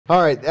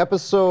All right,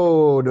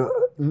 episode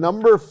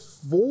number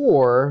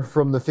 4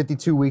 from the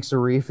 52 Weeks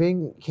of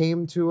Reefing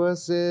came to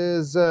us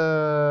is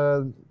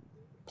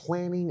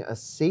planning a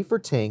safer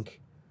tank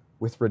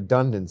with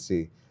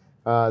redundancy.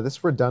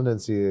 This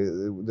redundancy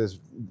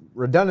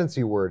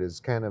word is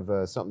kind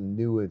of something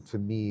new to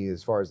me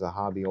as far as the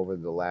hobby over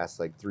the last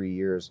like 3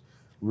 years.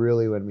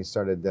 Really, when we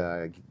started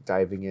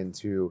diving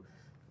into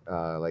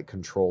like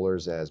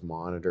controllers as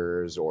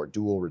monitors or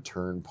dual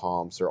return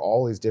pumps or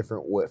all these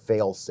different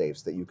fail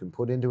safes that you can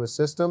put into a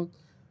system.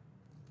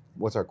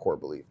 What's our core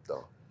belief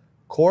though?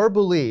 Core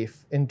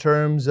belief in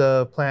terms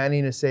of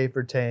planning a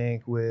safer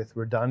tank with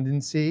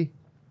redundancy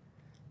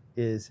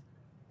is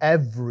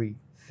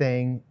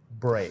everything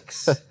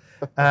breaks.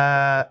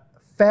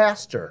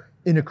 Faster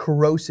in a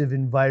corrosive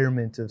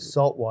environment of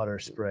saltwater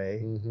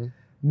spray. Mm-hmm.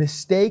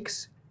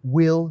 Mistakes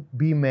will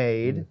be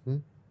made. Mm-hmm.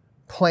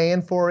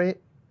 Plan for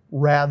it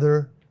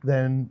rather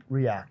than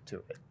react to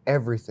it.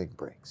 Everything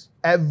breaks.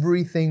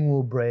 Everything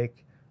will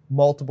break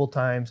multiple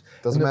times.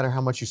 Doesn't matter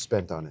how much you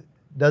spent on it.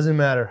 Doesn't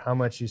matter how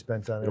much you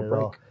spent on it at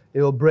all.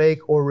 It will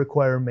break or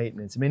require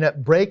maintenance. I mean,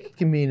 that break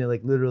can mean it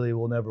like literally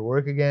will never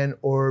work again,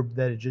 or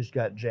that it just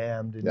got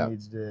jammed and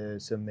needs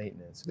some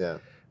maintenance. Yeah.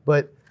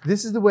 But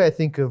this is the way I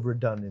think of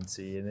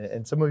redundancy,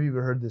 and some of you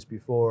have heard this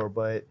before,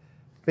 but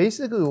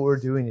basically what we're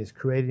doing is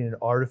creating an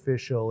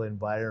artificial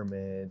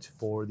environment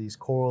for these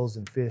corals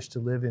and fish to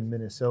live in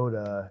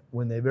Minnesota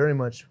when they very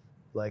much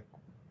like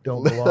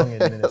don't belong in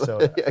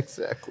Minnesota. Yeah,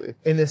 exactly.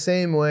 In the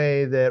same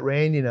way that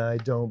Randy and I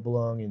don't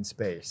belong in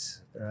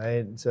space, right?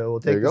 And so we'll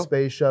take the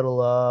space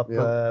shuttle up,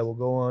 we'll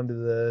go on to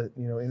the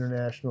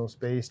International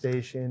Space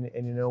Station,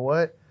 and you know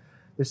what?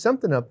 There's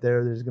something up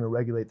there that's going to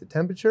regulate the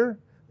temperature.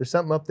 There's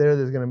something up there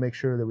that's going to make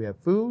sure that we have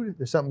food.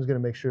 There's something that's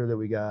going to make sure that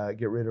we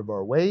get rid of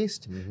our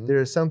waste. Mm-hmm.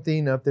 There's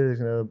something up there that's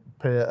going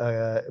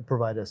to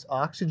provide us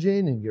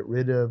oxygen and get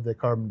rid of the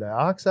carbon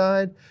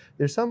dioxide.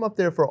 There's something up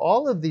there for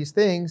all of these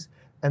things.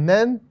 And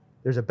then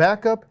there's a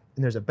backup,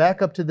 and there's a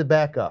backup to the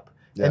backup.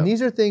 Yeah. And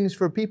these are things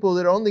for people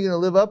that are only going to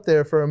live up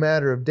there for a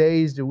matter of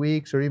days to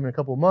weeks or even a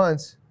couple of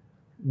months.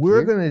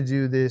 We're going to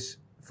do this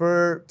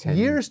for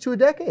years to a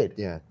decade.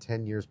 Yeah,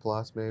 10 years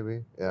plus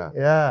maybe. Yeah.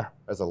 Yeah.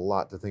 That's a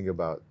lot to think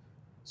about.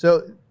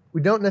 So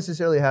we don't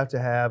necessarily have to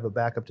have a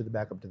backup to the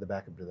backup to the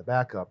backup to the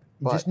backup.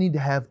 You just need to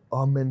have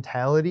a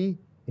mentality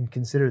and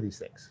consider these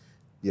things.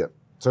 Yep.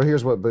 So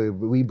here's what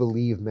we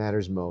believe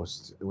matters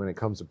most when it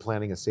comes to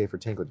planning a safer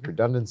tank with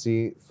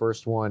redundancy.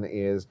 First one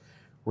is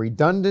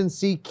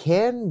redundancy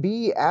can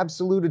be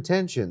absolute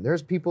attention.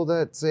 There's people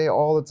that say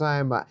all the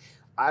time,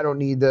 I don't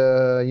need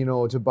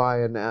to buy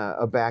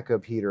a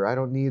backup heater. I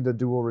don't need the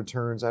dual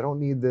returns. I don't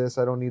need this.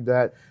 I don't need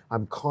that.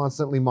 I'm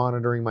constantly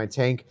monitoring my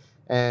tank.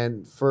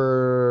 And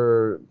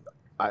for,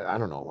 I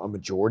don't know, a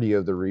majority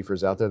of the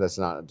reefers out there, that's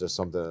not just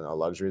a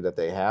luxury that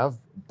they have.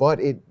 But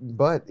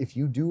if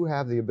you do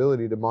have the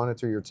ability to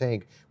monitor your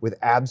tank with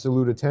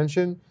absolute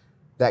attention,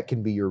 that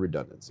can be your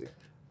redundancy.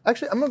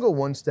 Actually, I'm going to go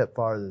one step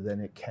farther than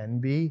it can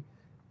be.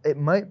 It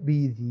might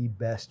be the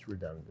best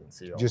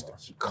redundancy almost.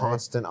 Just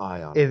constant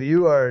eye on it. If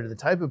you are the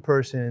type of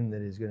person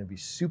that is going to be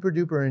super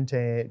duper in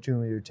tune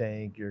with your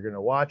tank, you're going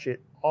to watch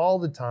it all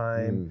the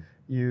time.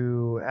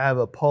 You have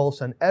a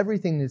pulse on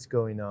everything that's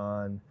going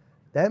on.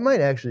 That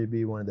might actually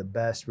be one of the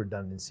best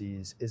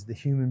redundancies, is the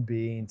human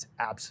being's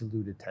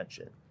absolute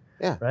attention.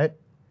 Yeah. Right?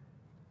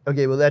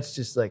 Okay, well, that's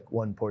just like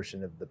one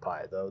portion of the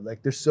pie, though.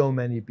 Like, there's so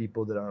many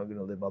people that aren't going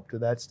to live up to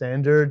that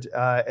standard,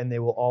 and they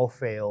will all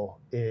fail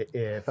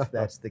if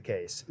that's the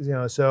case.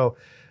 So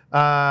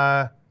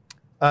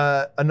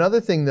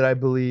another thing that I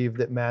believe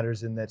that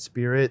matters in that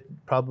spirit,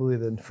 probably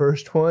the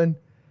first one,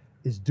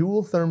 is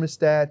dual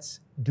thermostats,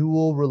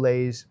 dual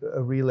relays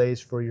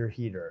for your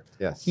heater.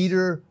 Yes.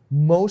 Heater,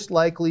 most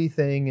likely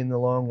thing in the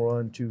long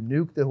run to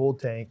nuke the whole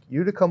tank.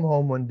 You to come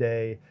home one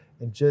day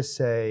and just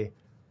say,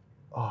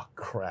 oh,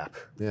 crap.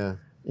 Yeah.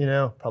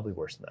 Probably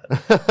worse than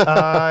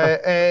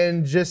that.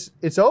 And just,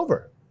 it's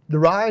over. The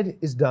ride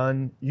is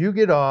done. You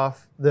get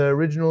off. The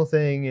original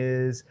thing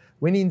is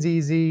winning's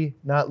easy,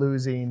 not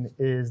losing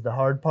is the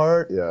hard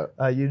part.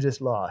 Yeah. You just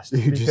lost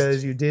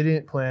because you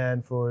didn't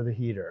plan for the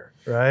heater,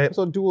 right?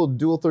 So dual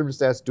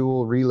thermostats,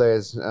 dual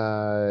relays,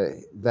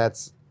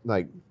 that's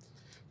like,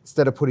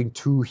 instead of putting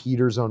 2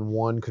 heaters on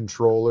one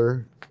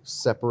controller,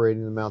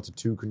 separating them out to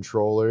 2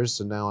 controllers.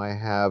 So now I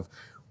have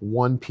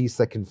one piece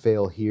that can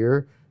fail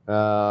here,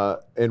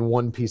 and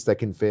one piece that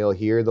can fail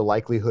here. The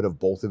likelihood of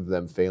both of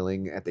them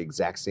failing at the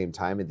exact same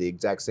time, at the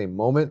exact same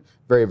moment,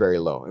 very, very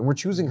low. And we're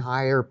choosing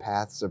higher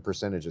paths of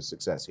percentage of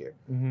success here.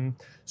 Mm-hmm.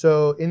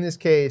 So in this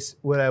case,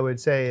 what I would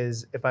say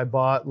is if I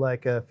bought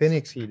like a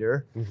Phoenix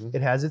heater,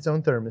 it has its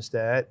own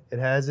thermostat, it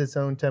has its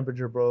own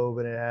temperature probe,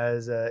 and it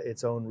has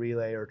its own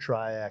relay or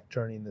triac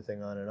turning the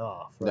thing on and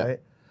off, right? Yeah.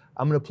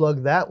 I'm going to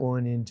plug that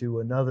one into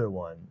another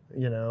one,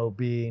 you know,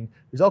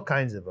 there's all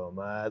kinds of them.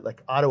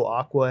 Like Auto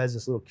Aqua has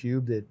this little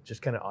cube that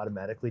just kind of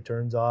automatically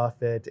turns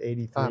off at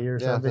 83 or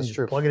something. That's you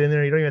true. Plug it in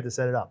there. You don't even have to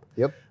set it up.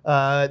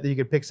 Yep. You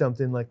could pick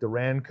something like the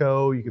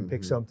Ranco. You can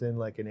pick something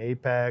like an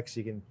Apex.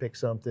 You can pick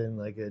something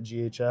like a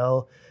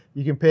GHL.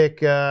 You can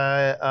pick, you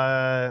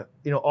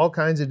know, all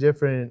kinds of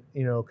different,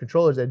 you know,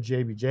 controllers. That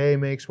JBJ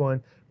makes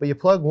one, but you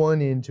plug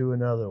one into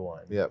another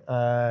one.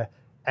 Yep.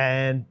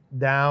 And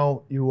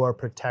now you are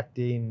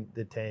protecting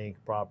the tank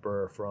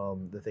proper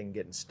from the thing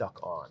getting stuck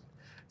on.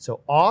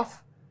 So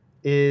off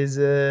is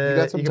you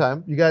got some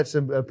time. You got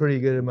a pretty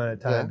good amount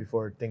of time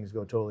before things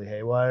go totally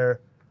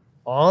haywire.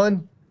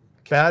 On,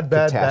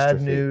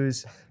 bad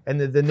news. And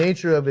the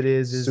nature of it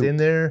is in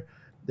there,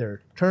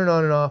 they're turned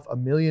on and off a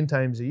million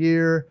times a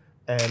year,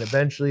 and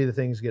eventually the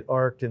things get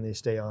arced and they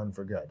stay on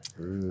for good.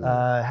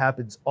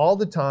 Happens all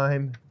the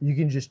time. You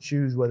can just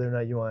choose whether or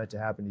not you want it to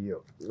happen to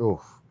you.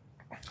 Oof.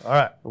 All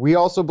right. We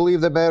also believe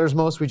that matters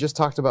most. We just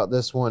talked about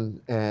this one,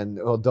 and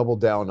I'll double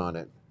down on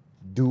it.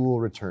 Dual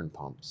return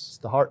pumps. It's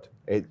the heart.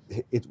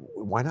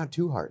 Why not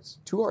 2 hearts?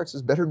 2 hearts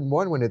is better than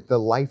 1 when the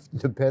life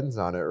depends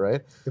on it,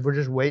 right? If we're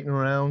just waiting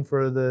around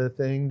for the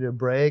thing to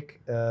break,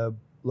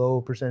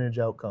 low percentage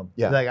outcome.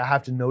 Yeah. Like I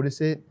have to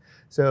notice it.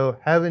 So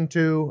having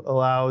 2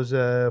 allows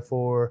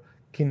for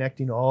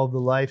connecting all the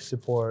life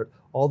support,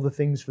 all the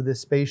things for this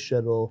space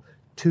shuttle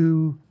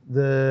to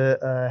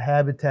the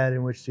habitat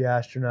in which the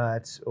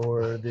astronauts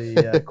or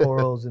the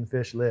corals and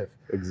fish live.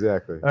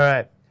 Exactly. All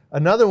right.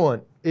 Another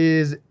one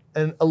is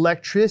an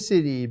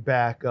electricity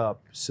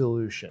backup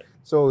solution.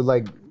 So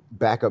like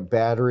backup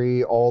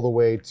battery all the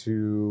way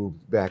to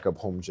backup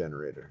home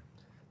generator.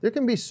 There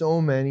can be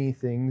so many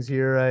things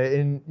here.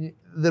 And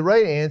the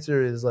right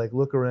answer is like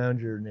look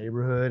around your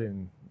neighborhood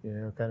and, you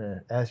know, kind of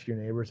ask your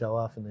neighbors how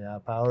often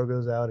the power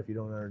goes out if you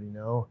don't already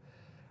know.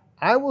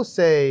 I will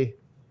say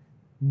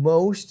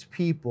most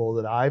people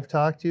that I've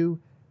talked to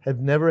have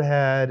never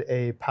had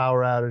a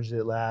power outage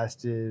that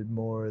lasted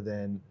more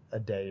than a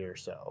day or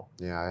so.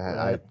 Yeah,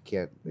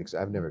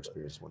 I've never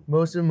experienced one.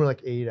 Most of them are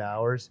like 8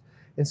 hours.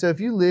 And so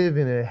if you live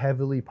in a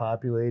heavily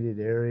populated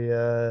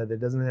area that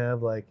doesn't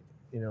have like,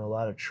 you know, a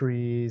lot of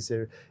trees,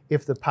 or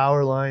if the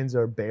power lines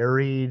are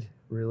buried,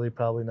 really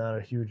probably not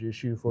a huge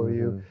issue for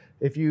you.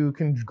 If you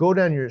can go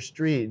down your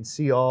street and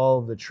see all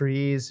of the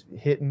trees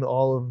hitting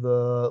all of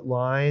the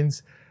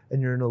lines,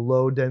 and you're in a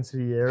low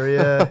density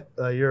area,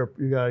 you're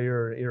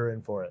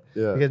in for it.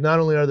 Yeah. Because not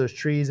only are those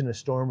trees in a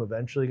storm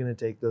eventually going to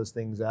take those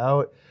things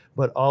out,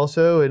 but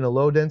also in a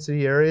low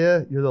density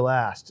area, you're the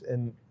last.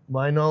 And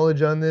my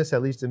knowledge on this,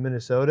 at least in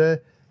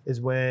Minnesota, is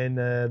when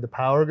the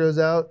power goes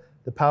out,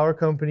 the power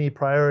company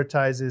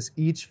prioritizes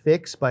each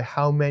fix by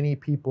how many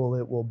people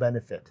it will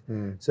benefit.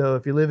 So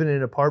if you live in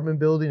an apartment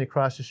building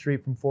across the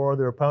street from 4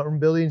 other apartment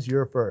buildings,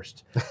 you're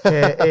first.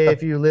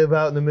 If you live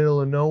out in the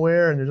middle of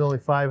nowhere and there's only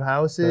 5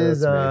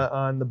 houses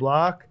on the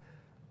block,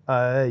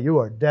 you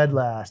are dead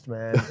last,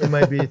 man. It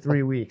might be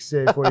 3 weeks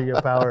before you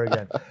get power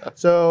again.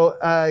 So,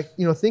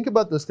 you know, think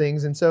about those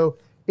things. And so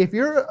if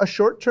you're a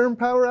short-term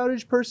power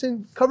outage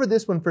person, cover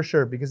this one for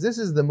sure, because this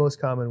is the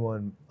most common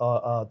one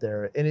out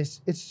there. And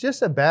it's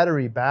just a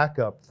battery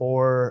backup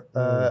for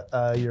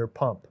your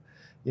pump,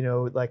 you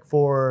know, like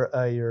for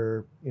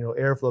your, you know,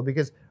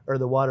 airflow or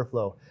the water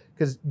flow.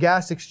 Because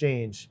gas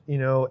exchange, you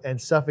know,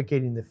 and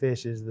suffocating the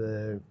fish is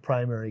the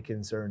primary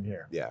concern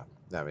here. Yeah.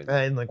 I mean,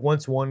 and like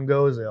once one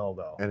goes, they all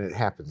go. And it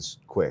happens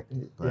quick.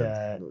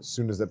 Yeah. As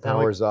soon as the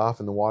power's off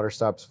and the water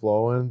stops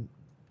flowing,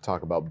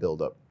 talk about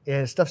buildup.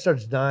 And stuff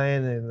starts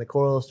dying and the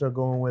corals start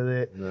going with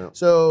it. Yeah.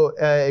 So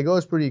it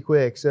goes pretty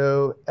quick.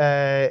 So,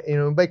 you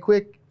know, by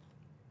quick,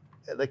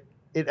 like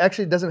it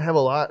actually doesn't have a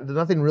lot,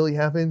 nothing really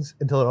happens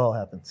until it all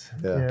happens.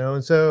 Yeah. You know,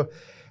 and so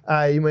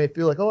you might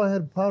feel like, oh, I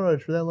had a power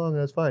outage for that long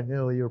and that's fine. You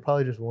know, you were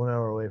probably just 1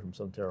 hour away from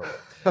something terrible.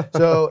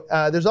 So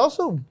there's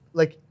also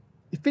like,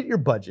 fit your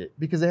budget,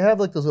 because they have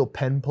like those little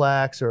pen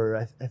plaques, or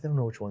I don't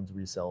know which ones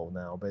we sell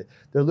now, but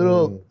they're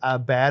little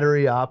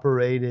battery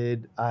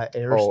operated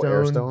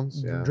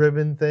airstone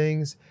driven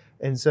things.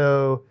 And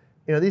so,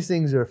 you know, these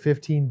things are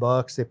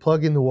 $15. They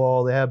plug in the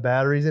wall, they have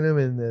batteries in them,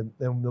 and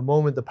the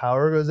moment the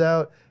power goes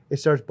out, it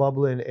starts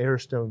bubbling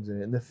airstones in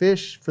it. And the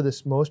fish, for the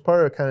most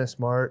part, are kind of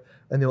smart,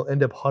 and they'll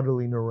end up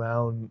huddling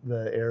around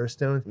the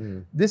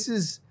airstones. This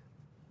is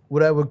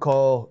what I would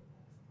call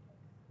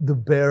the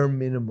bare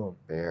minimum.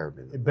 Bare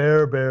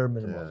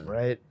minimum,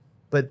 right?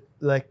 But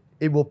like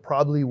it will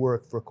probably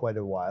work for quite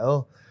a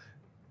while.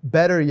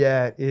 Better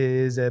yet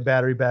is a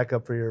battery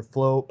backup for your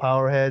float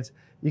power heads.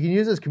 You can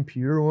use those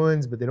computer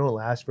ones, but they don't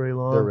last very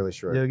long. They're really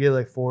short. You'll get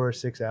like 4 or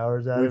 6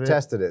 hours out of it. We've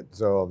tested it,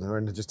 so we're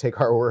going to just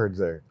take our words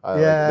there.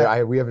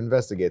 We have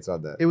investigates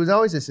on that. It was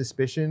always a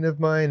suspicion of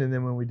mine, and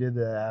then when we did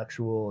the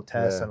actual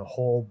test on a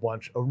whole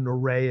bunch, an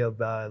array of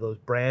those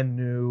brand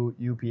new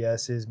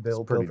UPSs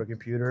built for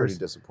computers. Pretty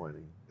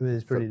disappointing. It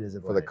was pretty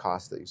disappointing. For the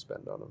cost that you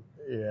spend on them.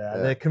 Yeah,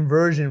 the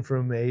conversion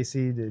from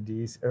AC to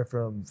DC, or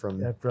from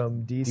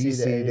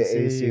DC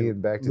to AC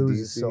and back to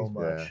DC. So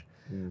much.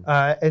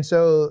 And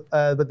so,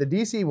 but the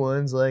DC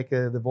ones, like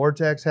the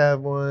Vortex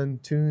have one,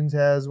 Tunes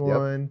has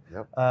one.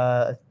 Yep.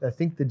 I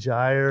think the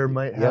Gyre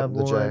might have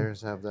one. The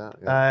Gyres have that.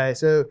 Yeah.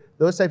 So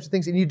those types of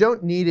things, and you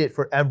don't need it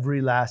for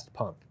every last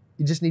pump.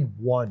 You just need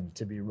one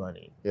to be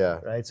running. Yeah.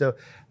 Right. So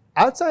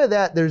outside of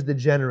that, there's the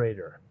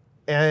generator.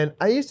 And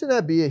I used to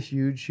not be a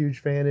huge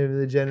fan of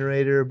the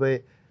generator,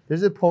 but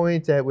there's a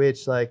point at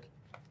which, like,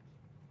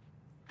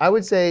 I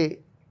would say,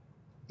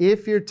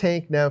 if your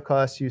tank now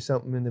costs you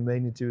something in the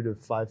magnitude of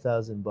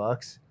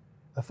 $5,000,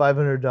 a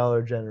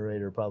 $500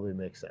 generator probably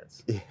makes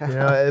sense. Yeah. You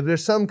know, if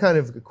there's some kind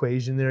of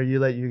equation there,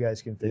 you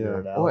guys can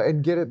figure it out. Oh,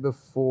 and get it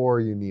before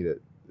you need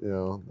it. You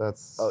know,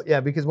 that's. Oh yeah,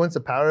 because once the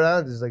power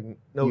out, it's like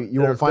no,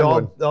 you won't find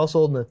one. They're all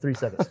sold in 3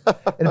 seconds.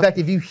 And in fact,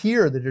 if you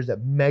hear that there's a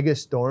mega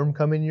storm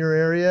coming in your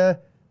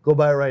area, go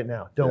buy it right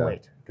now. Don't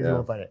wait, because you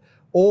won't find it.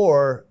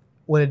 Or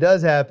when it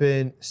does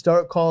happen,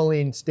 start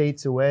calling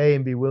states away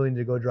and be willing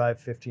to go drive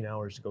 15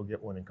 hours to go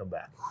get one and come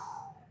back.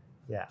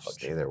 Yeah.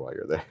 Stay there while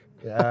you're there.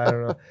 Yeah, I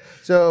don't know.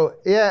 So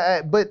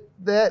yeah, but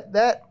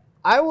that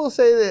I will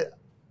say that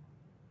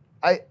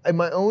in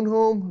my own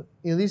home,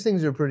 you know, these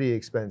things are pretty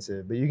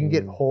expensive, but you can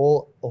get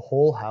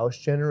whole house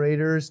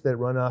generators that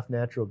run off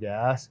natural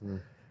gas.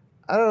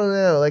 I don't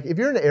know. Like if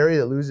you're in an area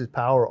that loses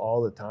power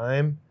all the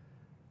time,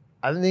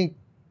 I think,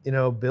 you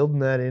know, building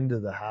that into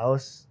the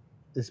house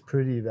is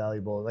pretty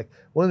valuable. Like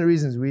one of the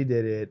reasons we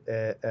did it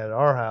at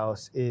our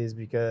house is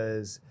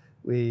because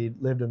we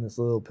lived on this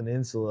little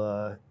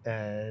peninsula,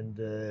 and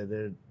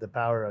the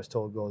power, I was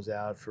told, goes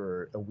out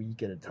for a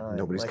week at a time.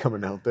 Nobody's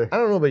coming out there. I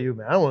don't know about you,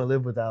 man. I don't want to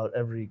live without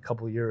every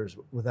couple of years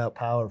without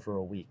power for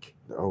a week.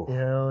 Oh. You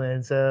know,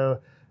 and so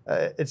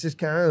it's just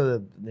kind of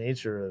the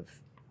nature of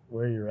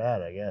where you're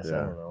at, I guess.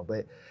 I don't know.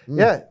 But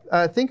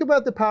yeah, think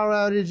about the power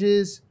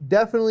outages.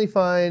 Definitely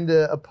find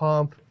a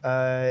pump.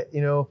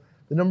 You know,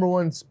 the number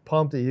one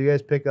pump that you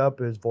guys pick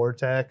up is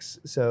Vortex.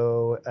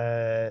 So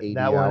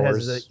that one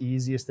has the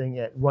easiest thing.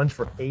 It runs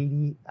for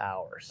 80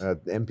 hours.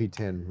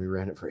 MP10, we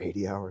ran it for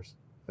 80 hours.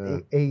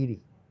 80.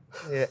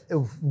 Yeah,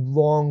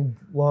 long,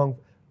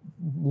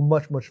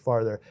 much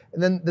farther.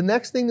 And then the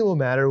next thing that will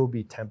matter will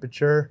be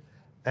temperature.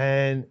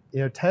 And, you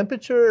know,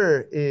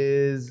 temperature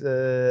is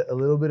a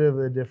little bit of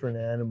a different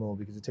animal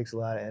because it takes a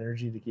lot of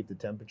energy to keep the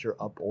temperature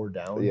up or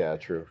down. Yeah,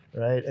 true.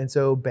 Right? And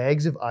so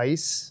bags of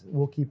ice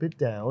will keep it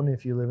down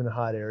if you live in a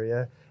hot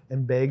area,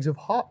 and bags of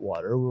hot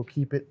water will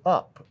keep it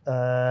up.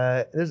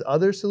 There's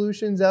other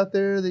solutions out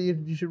there that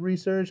you should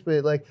research,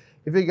 but like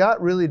if it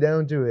got really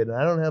down to it and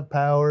I don't have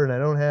power and I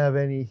don't have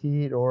any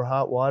heat or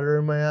hot water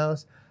in my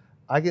house,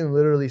 I can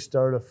literally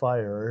start a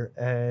fire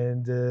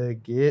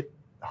and get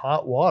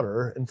hot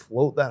water and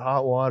float that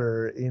hot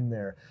water in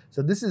there.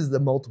 So this is the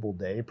multiple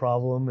day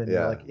problem and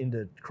like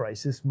into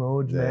crisis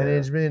mode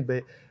management,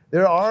 but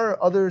there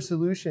are other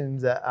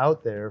solutions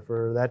out there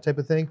for that type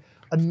of thing.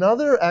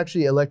 Another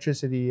actually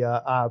electricity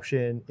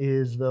option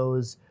is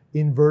those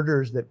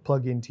inverters that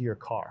plug into your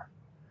car.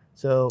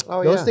 So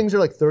those things are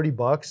like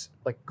 $30.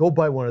 Like go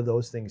buy one of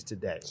those things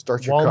today.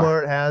 Start your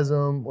Walmart has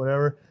them,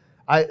 whatever.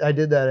 I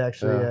did that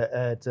actually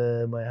at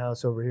my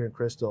house over here in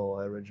Crystal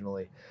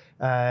originally.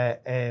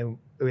 And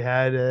we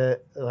had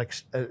like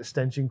an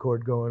extension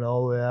cord going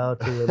all the way out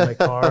to my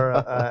car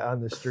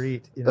on the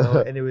street, you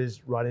know, and it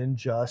was running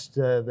just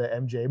the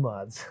MJ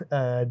mods,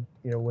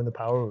 you know, when the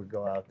power would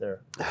go out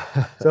there.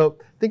 So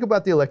think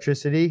about the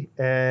electricity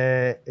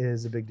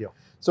is a big deal.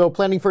 So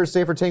planning for a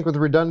safer tank with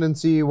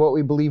redundancy, what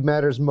we believe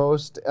matters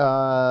most,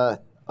 a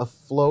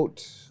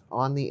float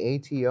on the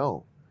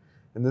ATO.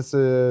 And this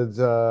is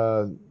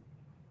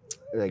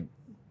like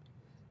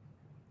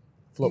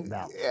float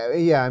valve.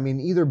 Yeah, I mean,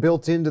 either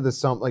built into the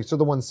like so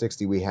the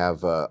 160 we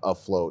have a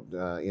float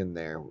in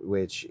there,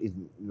 which is,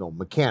 you know,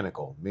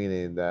 mechanical,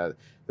 meaning that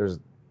there's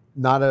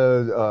not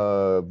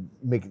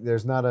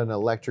there's not an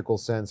electrical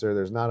sensor,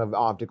 there's not an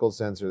optical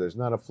sensor, there's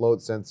not a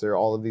float sensor.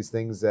 All of these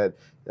things that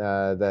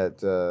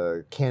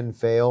can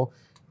fail.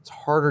 It's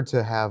harder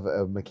to have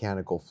a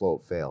mechanical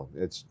float fail.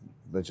 It's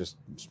just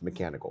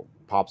mechanical.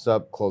 Pops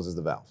up, closes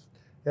the valve.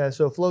 Yeah,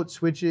 so float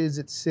switches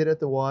that sit at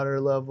the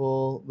water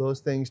level, those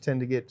things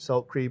tend to get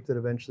salt creep that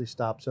eventually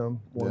stops them,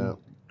 one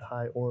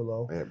high or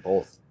low. Yeah,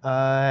 both.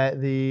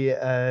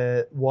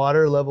 The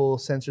water level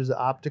sensors, the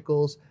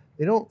opticals,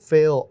 they don't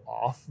fail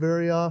off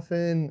very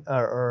often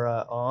or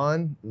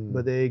on,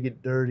 but they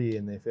get dirty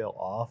and they fail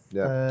off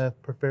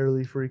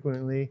fairly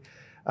frequently.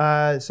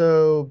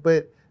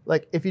 But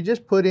like if you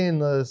just put in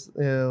those,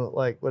 you know,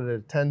 like what a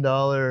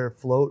 $10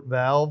 float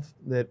valve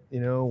that, you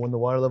know, when the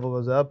water level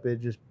goes up,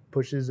 it just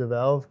pushes the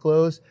valve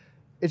closed.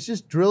 It's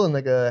just drilling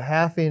like a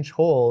 1/2-inch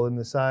hole in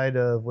the side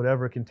of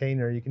whatever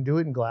container. You can do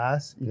it in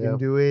glass. You can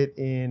do it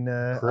in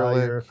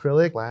your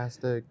acrylic.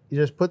 Plastic. You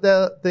just put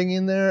that thing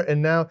in there,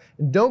 and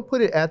don't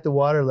put it at the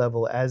water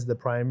level as the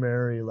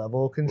primary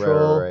level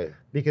control,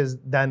 because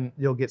then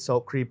you'll get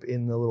salt creep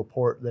in the little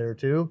port there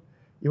too.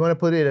 You want to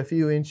put it a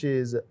few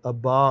inches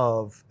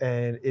above,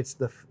 and it's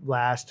the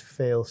last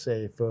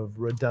fail-safe of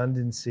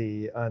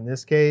redundancy on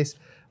this case,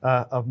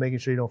 of making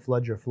sure you don't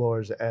flood your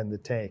floors and the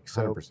tank.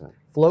 So 100%.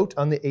 Float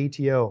on the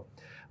ATO.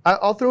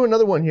 I'll throw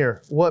another one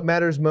here. What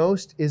matters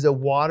most is a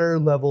water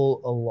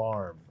level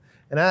alarm.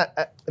 And I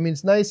mean,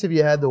 it's nice if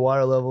you had the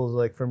water levels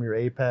like from your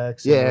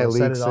Apex. Yeah,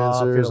 leak set it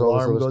sensors, off,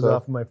 alarm goes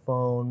off on my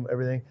phone,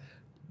 everything.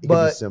 It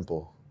can be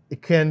simple.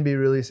 It can be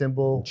really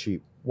simple. And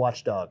cheap.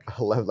 Watchdog.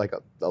 Like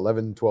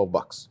 11, 12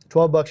 bucks.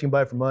 12 bucks you can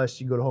buy from us.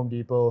 You go to Home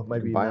Depot. It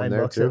might be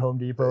 $9 at Home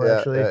Depot,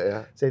 actually.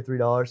 Yeah. Save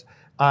 $3.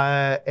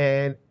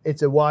 And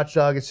it's a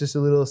watchdog. It's just a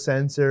little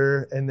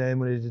sensor. And then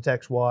when it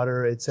detects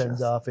water, it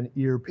sends off an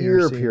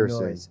ear-piercing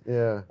noise.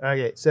 Yeah.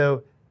 Okay,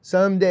 so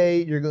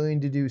someday you're going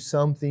to do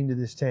something to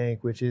this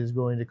tank, which is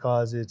going to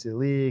cause it to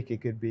leak. It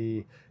could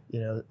be,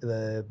 you know,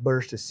 the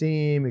burst a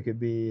seam. It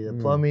could be the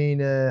plumbing,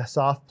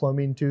 soft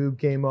plumbing tube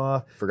came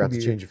off. Forgot to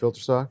change your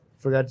filter sock.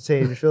 Forgot to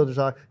change your filter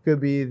sock.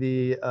 Could be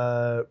the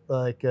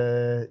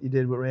you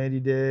did what Randy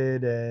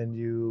did and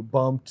you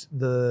bumped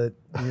the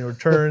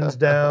turns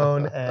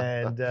down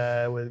and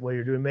while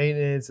you're doing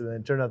maintenance and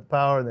then turned off the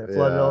power and then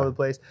flooded all over the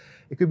place.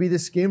 It could be the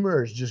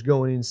skimmers just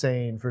going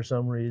insane for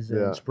some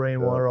reason, spraying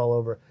water all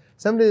over.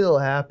 Someday it'll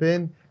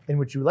happen. And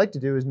what you would like to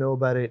do is know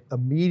about it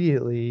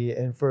immediately.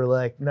 And for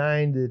like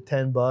 $9 to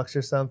 $10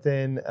 or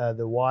something,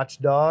 the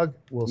watchdog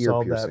will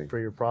solve that for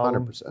your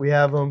problem. 100%. We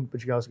have them,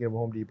 but you can also get them at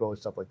Home Depot and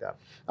stuff like that.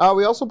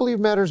 We also believe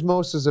matters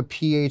most is a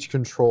pH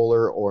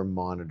controller or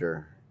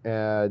monitor.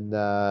 And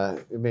I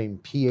mean,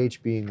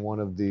 pH being one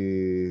of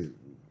the,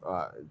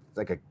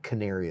 like a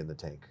canary in the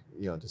tank,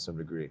 to some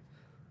degree.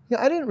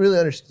 Yeah, I didn't really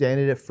understand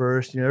it at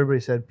first.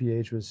 Everybody said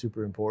pH was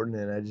super important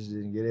and I just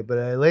didn't get it. But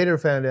I later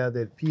found out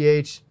that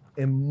pH,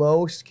 in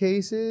most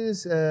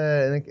cases,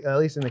 at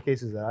least in the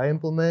cases that I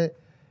implement,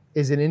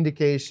 is an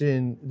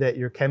indication that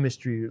your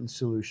chemistry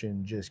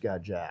solution just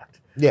got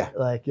jacked. Yeah.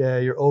 Like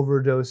you're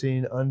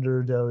overdosing,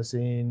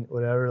 underdosing,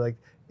 whatever. Like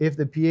if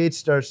the pH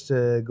starts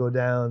to go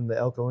down, the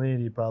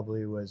alkalinity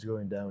probably was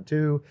going down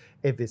too.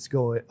 If it's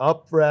going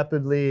up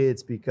rapidly,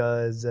 it's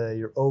because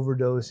you're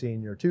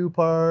overdosing your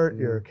 2-part,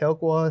 your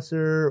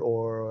Kalkwasser,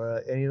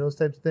 or any of those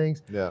types of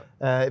things. Yeah.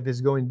 If it's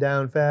going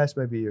down fast,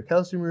 maybe your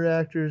calcium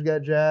reactors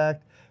got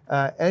jacked.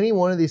 Any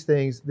one of these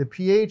things, the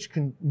pH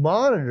can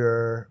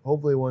monitor,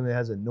 hopefully one that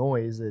has a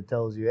noise that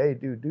tells you, hey,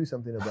 dude, do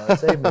something about it,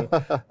 save me.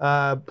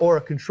 Or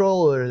a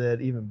controller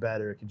that, even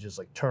better, can just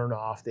like turn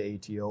off the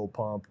ATO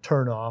pump,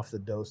 turn off the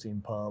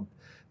dosing pump,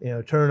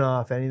 turn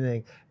off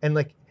anything. And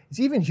like, it's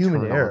even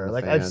human error.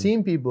 Like I've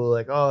seen people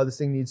like, oh, this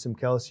thing needs some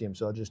calcium,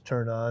 so I'll just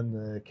turn on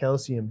the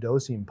calcium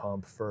dosing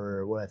pump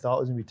for what I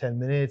thought was gonna be 10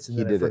 minutes, and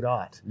then I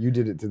forgot. You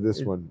did it to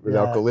this one with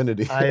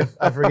alkalinity.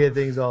 I forget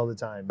things all the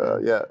time.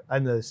 Yeah.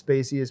 I'm the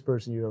spaciest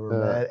person you ever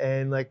met,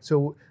 and like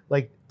so,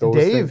 like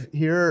Dave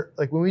here,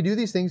 like when we do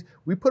these things,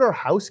 we put our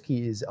house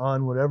keys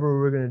on whatever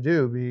we're gonna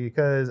do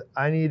because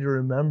I need to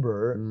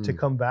remember to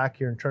come back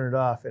here and turn it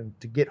off, and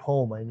to get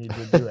home I need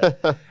to do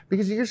it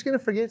because you're just gonna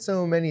forget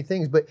so many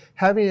things. But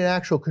having an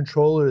actual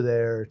controller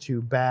there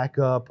to back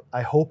up,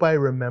 I hope I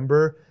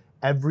remember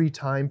every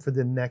time for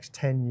the next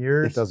 10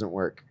 years. It doesn't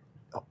work.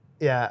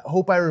 Yeah,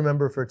 hope I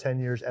remember for 10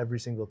 years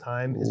every single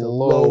time is a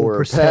low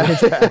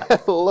percentage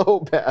path. Low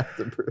path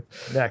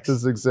to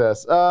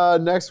success.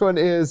 Next one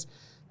is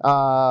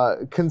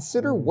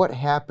consider what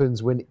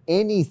happens when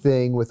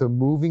anything with a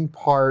moving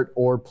part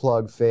or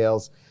plug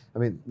fails. I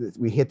mean,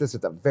 we hit this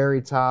at the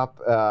very top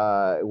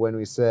when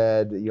we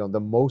said, the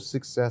most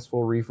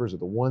successful reefers are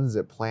the ones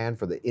that plan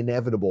for the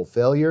inevitable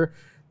failure.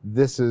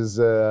 This is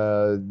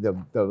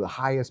the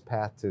highest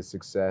path to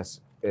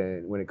success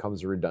when it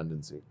comes to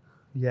redundancy.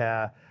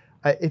 Yeah.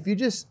 If you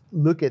just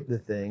look at the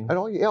thing,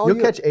 you'll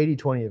catch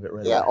 80-20 of it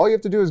right all you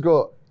have to do is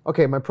go,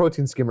 okay, my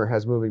protein skimmer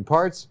has moving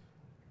parts.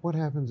 What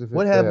happens if it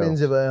fails?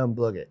 Happens if I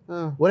unplug it?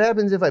 What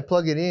happens if I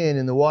plug it in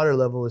and the water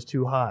level is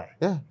too high?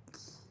 Yeah,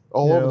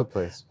 all over the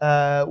place.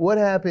 What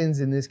happens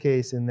in this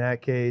case, in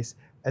that case,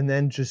 and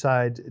then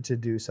decide to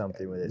do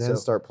something with it. Then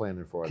start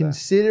planning for that.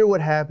 Consider what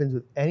happens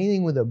with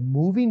anything with a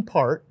moving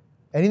part.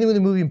 Anything with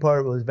a moving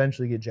part will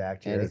eventually get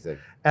jacked here. Anything.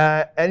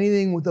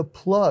 Anything with a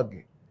plug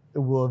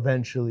will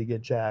eventually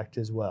get jacked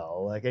as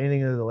well. Like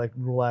anything that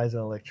relies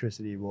on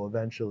electricity will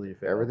eventually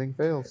fail. Everything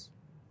fails.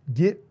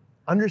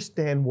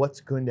 Understand what's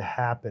going to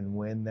happen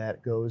when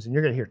that goes, and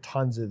you're going to hear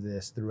tons of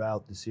this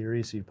throughout the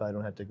series, so you probably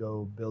don't have to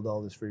go build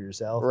all this for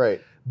yourself. Right.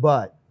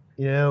 But,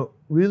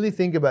 really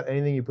think about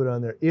anything you put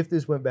on there if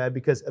this went bad,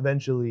 because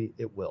eventually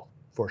it will,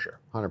 for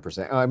sure.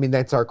 100%. I mean,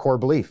 that's our core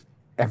belief.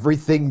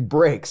 Everything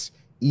breaks,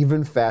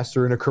 even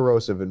faster in a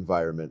corrosive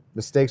environment.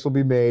 Mistakes will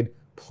be made.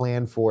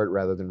 Plan for it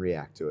rather than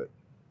react to it.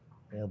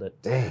 Nailed it.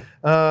 Dang.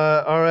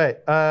 All right.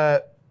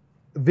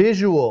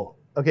 Visual.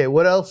 Okay,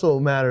 what else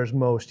matters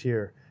most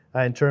here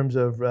in terms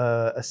of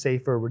a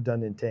safer,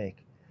 redundant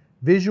tank?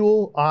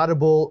 Visual,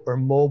 audible, or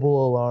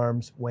mobile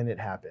alarms when it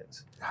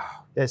happens.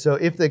 Yeah, so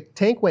if the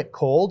tank went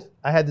cold,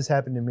 I had this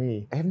happen to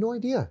me. I have no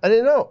idea. I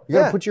didn't know. You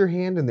gotta put your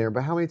hand in there,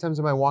 but how many times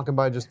am I walking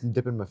by just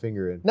dipping my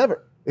finger in?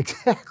 Never.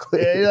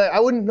 Exactly. I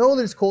wouldn't know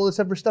that it's cold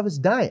except for stuff is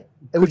dying,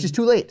 which is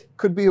too late.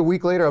 Could be a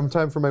week later, I'm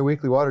time for my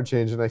weekly water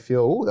change, and I feel,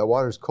 oh, that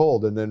water's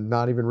cold, and then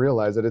not even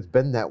realize that it's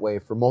been that way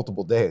for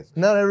multiple days.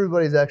 Not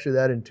everybody's actually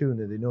that in tune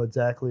that they know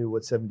exactly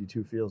what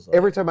 72 feels like.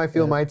 Every time I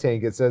feel my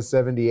tank, it says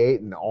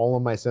 78, and all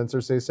of my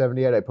sensors say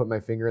 78. I put my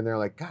finger in there,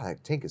 like, God,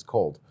 that tank is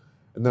cold.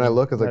 And then I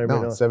look, it's like,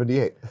 no, it's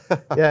 78.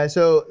 Yeah,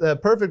 so the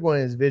perfect one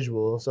is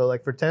visual. So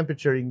like for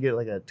temperature, you can get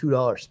like a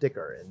 $2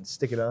 sticker and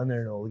stick it on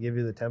there and it'll give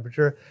you the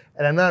temperature.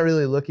 And I'm not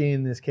really looking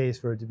in this case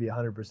for it to be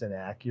 100%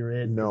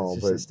 accurate. No,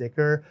 it's just a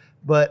sticker.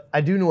 But I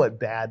do know what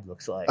bad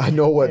looks like. I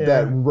know what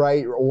that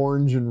bright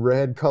orange and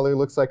red color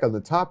looks like on the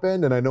top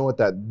end, and I know what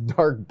that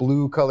dark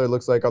blue color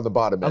looks like on the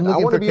bottom end.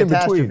 I'm looking I want to be in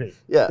between.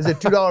 Yeah. It's a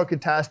 $2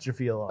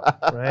 catastrophe alarm,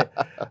 right?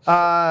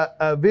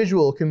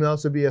 Visual can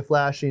also be a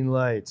flashing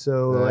light.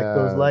 So like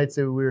those lights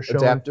that we were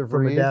showing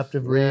from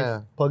Adaptive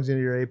Reef, plugs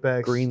into your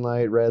Apex. Green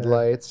light, red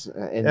lights.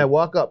 And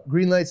walk up.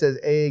 Green light says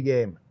AA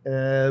game.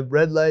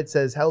 Red light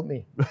says help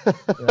me.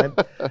 Right?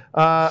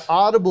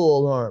 Audible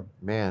alarm.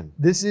 Man.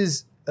 This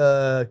is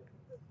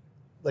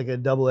like a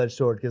double-edged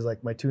sword because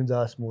like my tunes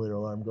oscillator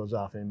alarm goes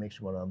off and it makes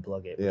you want to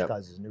unplug it, which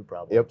causes new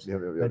problems.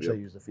 Eventually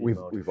use the feed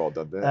mode. We've all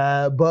done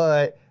that.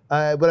 But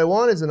what I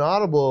want is an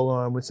audible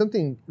alarm. When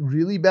something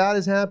really bad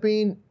is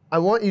happening, I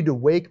want you to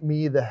wake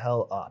me the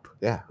hell up.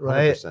 Yeah,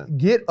 100%. Right?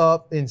 Get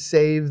up and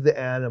save the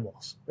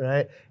animals,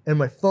 right? And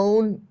my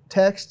phone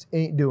text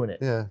ain't doing it.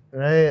 Yeah.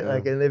 Right? Yeah.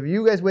 Like, and if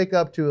you guys wake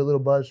up to a little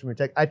buzz from your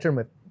text, I turn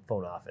my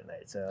phone off at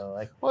night. So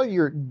like, well,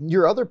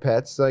 your other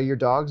pets, your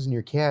dogs and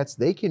your cats,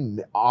 they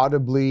can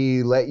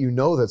audibly let you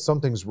know that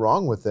something's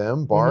wrong with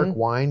them. Bark,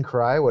 whine,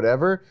 cry,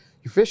 whatever.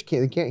 Your fish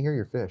can't hear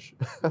your fish.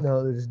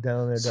 No, they're just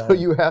down there dying. So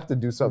you have to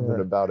do something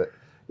about it.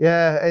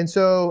 Yeah, and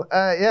so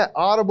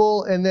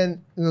audible, and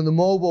then the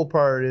mobile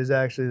part is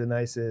actually the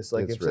nicest.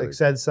 Like if it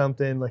said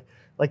something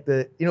like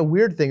the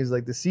weird thing is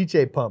like the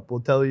CJ pump will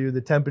tell you the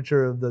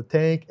temperature of the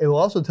tank. It will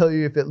also tell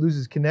you if it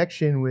loses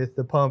connection with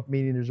the pump,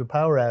 meaning there's a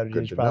power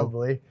outage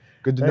probably.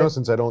 Good to know,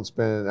 since I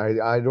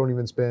don't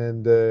even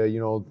spend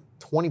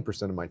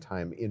 20% of my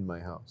time in my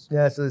house.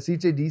 Yeah, so the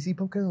CJ DC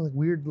pump kind of like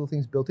weird little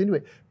things built into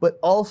it. But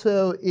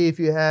also if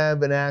you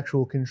have an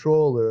actual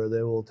controller,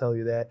 they will tell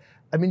you that.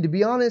 I mean, to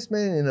be honest,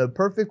 man, in a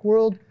perfect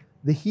world,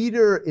 the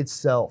heater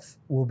itself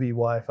will be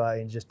Wi-Fi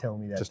and just tell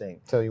me that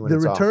thing. Tell you when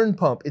it's off. The return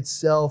pump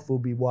itself will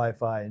be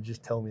Wi-Fi and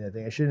just tell me that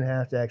thing. I shouldn't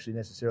have to actually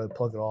necessarily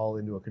plug it all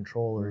into a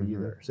controller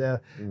either. So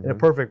in a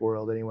perfect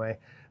world anyway.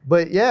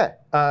 But yeah,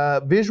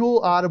 visual,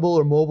 audible,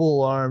 or mobile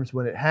alarms,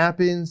 when it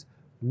happens,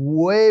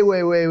 way,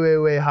 way, way, way,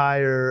 way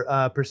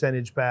higher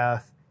percentage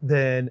path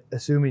than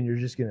assuming you're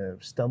just going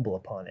to stumble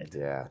upon it.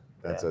 Yeah.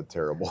 That's a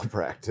terrible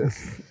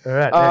practice. All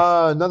right.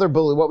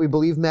 What we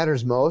believe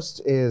matters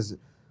most is,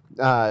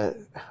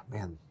 an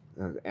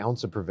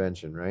ounce of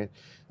prevention, right?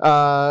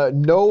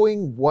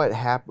 Knowing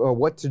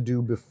what to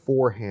do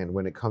beforehand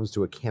when it comes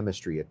to a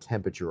chemistry, a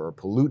temperature, or a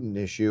pollutant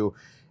issue,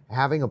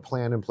 having a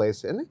plan in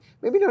place, and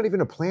maybe not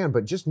even a plan,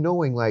 but just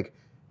knowing like,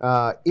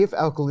 if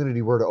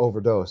alkalinity were to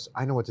overdose,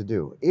 I know what to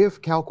do.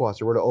 If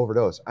kalkwasser were to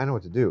overdose, I know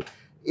what to do.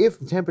 If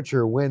the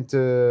temperature went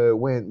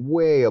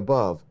way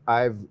above,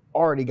 I've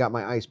already got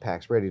my ice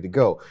packs ready to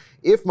go.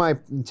 If my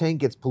tank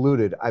gets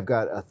polluted, I've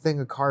got a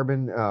thing of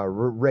carbon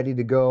ready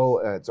to go.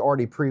 It's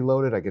already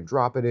preloaded. I can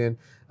drop it in.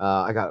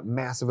 I got a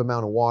massive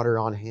amount of water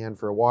on hand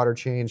for a water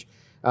change.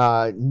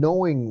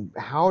 Knowing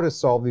how to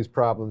solve these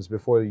problems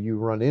before you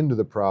run into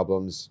the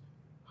problems,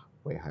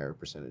 way higher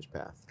percentage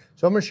path.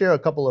 So I'm going to share a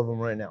couple of them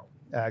right now,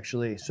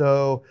 actually.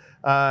 So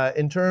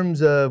in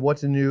terms of what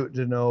to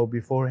know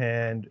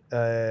beforehand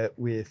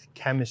with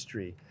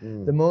chemistry,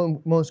 the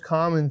most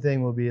common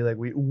thing will be like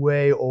we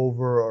way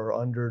over or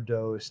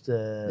underdosed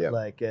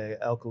like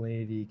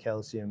alkalinity,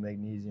 calcium,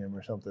 magnesium,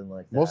 or something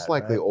like that. Most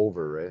likely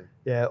over, right?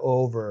 Yeah,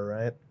 over,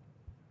 right?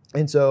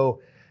 And so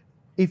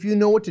if you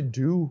know what to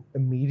do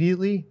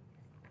immediately,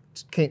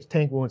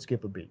 tank won't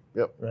skip a beat.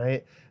 Yep.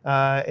 Right.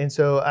 And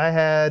so I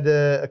had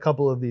a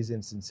couple of these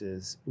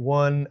instances.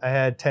 One, I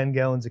had 10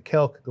 gallons of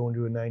kelp going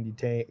to a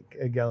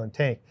 90-gallon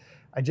tank.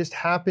 I just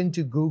happened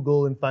to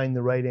Google and find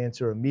the right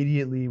answer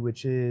immediately,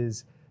 which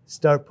is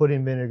start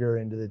putting vinegar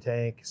into the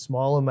tank,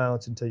 small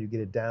amounts until you get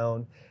it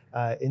down.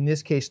 In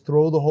this case,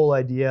 throw the whole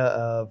idea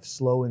of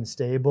slow and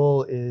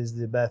stable is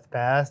the best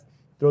path.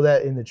 Throw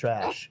that in the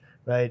trash.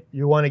 Right.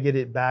 You want to get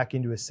it back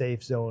into a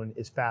safe zone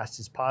as fast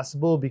as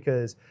possible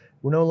because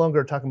we're no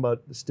longer talking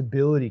about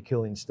stability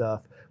killing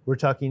stuff. We're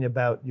talking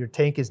about your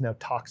tank is now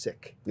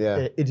toxic.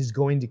 Yeah. It is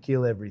going to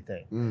kill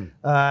everything.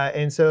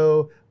 And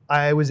so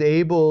I was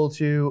able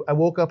to, I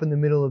woke up in the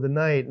middle of the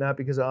night, not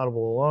because of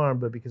audible alarm,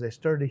 but because I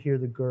started to hear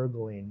the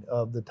gurgling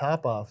of the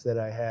top off that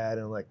I had.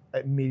 And like, I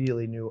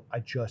immediately knew I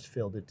just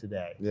filled it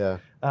today. Yeah.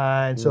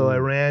 And so I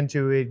ran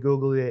to it,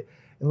 Googled it.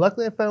 And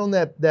luckily I found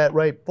that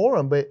right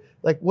forum. But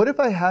like, what if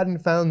I hadn't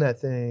found that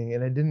thing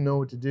and I didn't know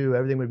what to do?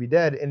 Everything would be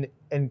dead. And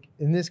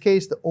in this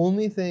case, the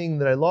only thing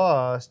that I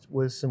lost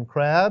was some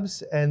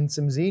crabs and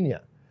some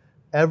xenia.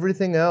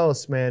 Everything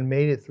else, man,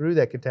 made it through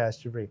that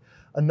catastrophe.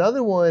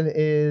 Another one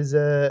is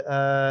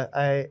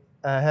I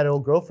had an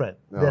old girlfriend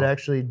that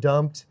actually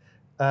dumped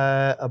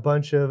a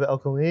bunch of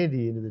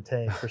alkalinity into the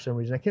tank for some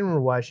reason. I can't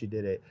remember why she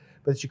did it,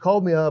 but she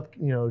called me up,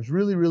 was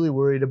really, really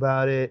worried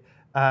about it.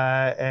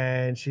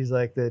 And she's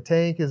like, the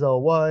tank is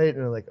all white.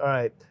 And I'm like, all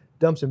right,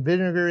 dump some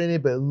vinegar in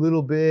it, but a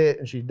little bit.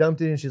 And she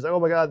dumped it in. She's like, oh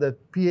my God, the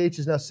pH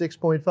is now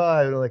 6.5.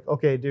 And I'm like,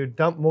 okay, dude,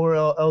 dump more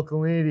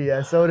alkalinity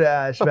and soda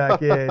ash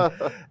back in.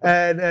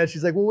 And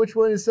she's like, well, which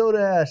one is soda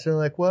ash? And I'm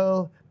like,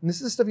 well,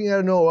 this is stuff you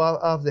gotta know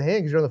off the hand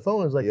because you're on the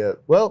phone. I was like,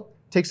 well,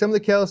 take some of the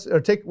calcium, or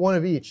take one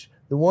of each.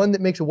 The one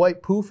that makes a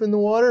white poof in the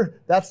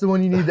water, that's the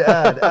one you need to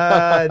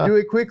add. Do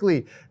it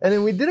quickly. And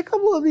then we did a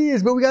couple of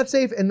these, but we got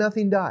safe and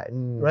nothing died,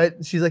 right?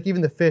 She's like,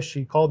 even the fish,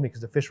 she called me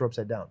because the fish were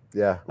upside down.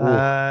 Yeah.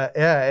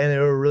 And they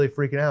were really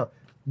freaking out.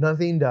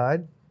 Nothing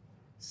died.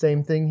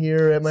 Same thing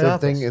here at my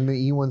office. Same thing in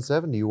the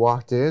E170. You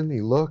walked in,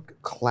 you look,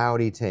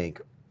 cloudy tank.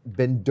 It's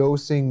been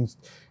dosing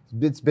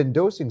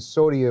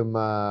sodium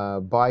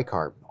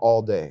bicarb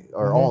all day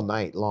or all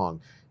night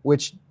long,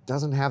 which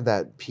doesn't have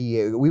that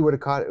pH. We would have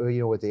caught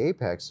it, with the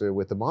Apex or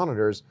with the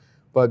monitors,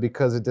 but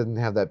because it didn't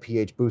have that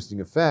pH boosting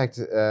effect,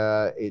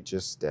 it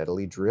just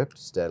steadily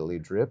dripped.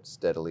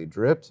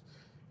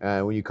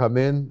 When you come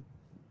in,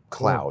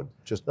 cloud,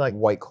 just like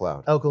white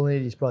cloud.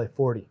 Alkalinity is probably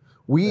 40.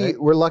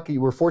 We're lucky.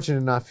 We're fortunate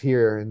enough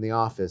here in the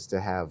office to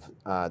have.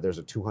 There's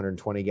a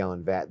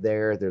 220-gallon vat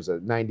there. There's a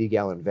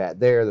 90-gallon vat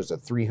there. There's a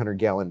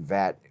 300-gallon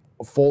vat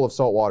full of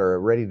salt water,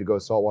 ready to go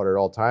salt water at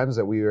all times.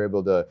 That we were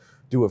able to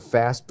do a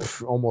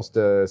fast, almost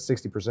a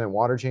 60%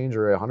 water change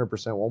or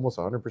 100%, almost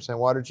 100%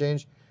 water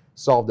change,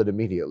 solved it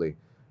immediately.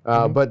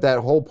 But that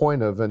whole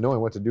point of knowing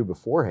what to do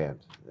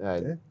beforehand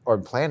or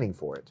planning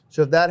for it.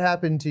 So if that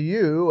happened to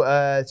you,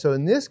 so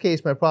in this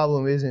case, my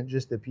problem isn't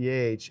just the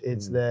pH,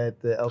 it's that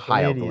the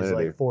alkalinity is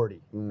like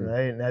 40,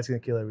 right? And that's gonna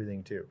kill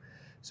everything too.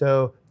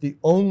 So the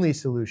only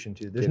solution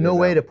to, there's no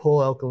way to pull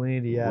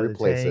alkalinity out of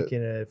the tank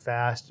in a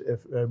fast,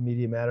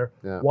 medium manner.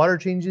 Water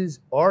changes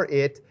are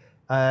it.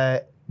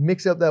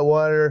 Mix up that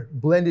water,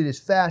 blend it as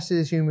fast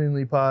as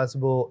humanly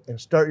possible, and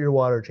start your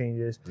water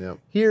changes.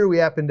 Here we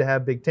happen to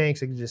have big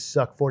tanks. I could just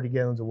suck 40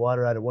 gallons of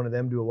water out of one of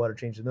them, do a water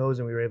change in those,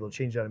 and we were able to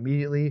change it out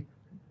immediately.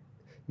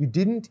 You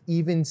didn't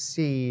even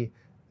see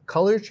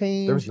color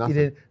change. There was nothing.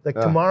 You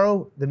didn't,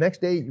 tomorrow, the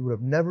next day, you would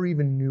have never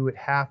even knew it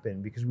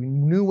happened because we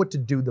knew what to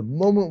do the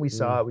moment we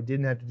saw it. We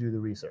didn't have to do the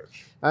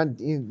research. And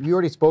you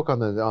already spoke on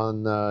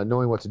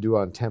knowing what to do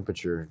on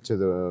temperature to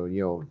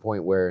the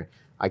point where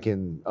a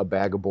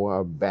bag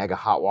of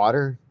hot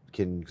water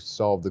can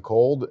solve the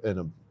cold,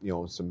 and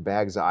some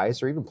bags of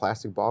ice or even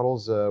plastic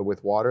bottles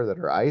with water that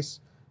are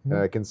ice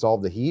can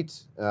solve the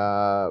heat.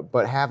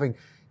 But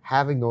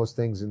having those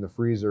things in the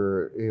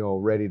freezer,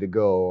 ready to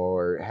go,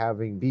 or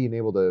being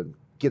able to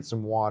get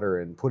some water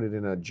and put it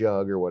in a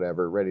jug or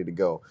whatever, ready to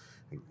go.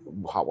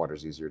 Hot water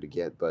is easier to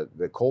get, but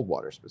the cold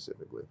water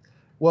specifically.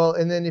 Well,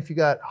 and then if you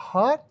got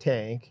hot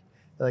tank,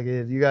 like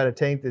if you got a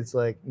tank that's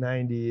like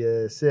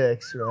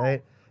 96,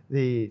 right?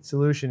 The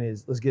solution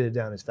is let's get it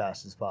down as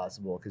fast as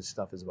possible because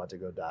stuff is about to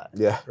go die.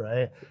 Yeah.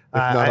 Right? If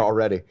not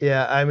already.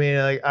 Yeah. I mean,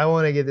 I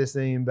want to get this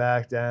thing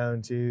back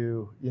down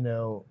to,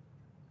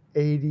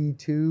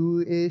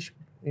 82-ish,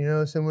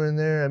 somewhere in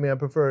there. I mean, I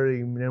prefer to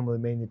normally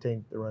maintain the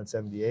tank around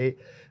 78,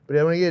 but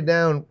I want to get it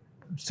down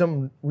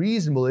something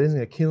reasonable. It isn't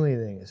going to kill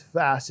anything as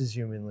fast as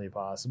humanly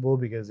possible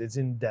because it's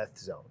in death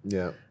zone.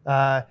 Yeah.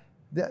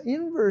 The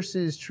inverse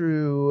is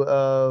true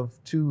of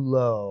too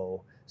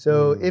low.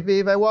 So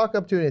if I walk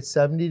up to it at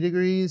 70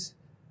 degrees,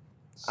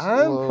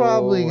 I'm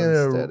probably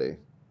going to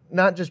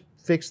not just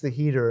fix the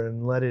heater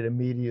and let it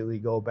immediately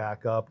go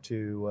back up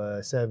to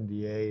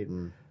 78.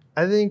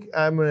 I think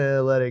I'm going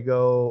to let it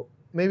go.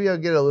 Maybe I'll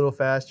get a little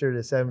faster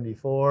to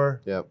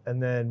 74, and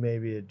then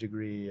maybe a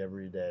degree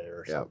every day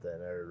or something,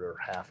 or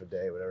half a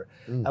day, whatever.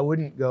 I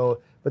wouldn't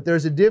go, but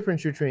there's a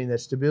difference between that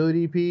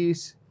stability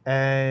piece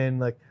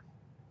and like,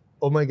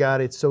 oh my God,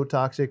 it's so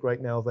toxic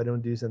right now. If I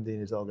don't do something,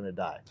 it's all gonna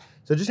die.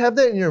 So just have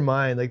that in your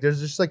mind. Like there's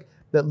just like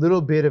that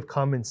little bit of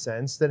common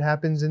sense that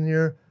happens in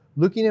here.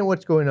 Looking at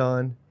what's going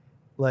on,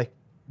 like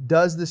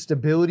does the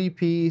stability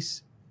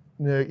piece,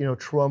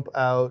 trump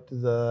out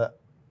the,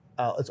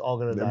 it's all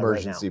gonna die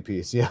emergency right now.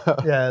 Piece, yeah,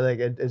 like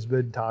it's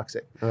been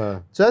toxic.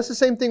 So that's the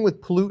same thing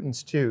with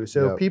pollutants too.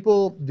 So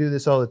people do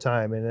this all the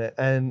time,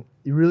 and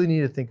you really need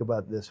to think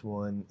about this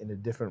one in a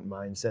different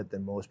mindset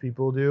than most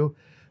people do.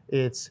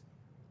 It's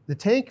the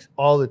tank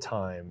all the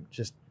time,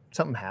 just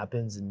something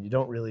happens and you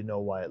don't really know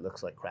why it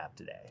looks like crap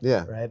today.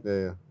 Yeah. Right?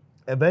 Yeah.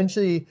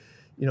 Eventually,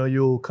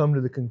 you'll come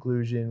to the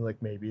conclusion like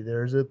maybe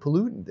there's a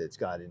pollutant that's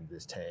got into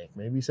this tank.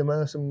 Maybe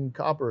some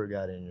copper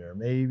got in there.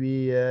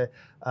 Maybe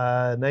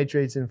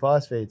nitrates and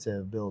phosphates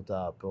have built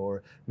up,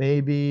 or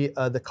maybe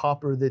the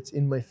copper that's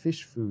in my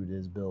fish food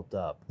is built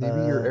up.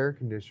 Maybe your air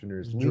conditioner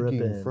is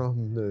leaking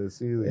from the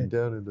ceiling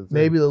down into the tank.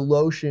 Maybe the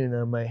lotion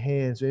on my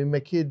hands. Maybe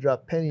my kid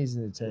dropped pennies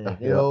in the tank.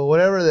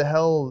 Whatever the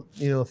hell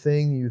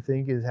thing you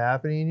think is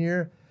happening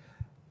here,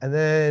 and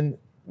then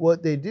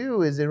what they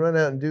do is they run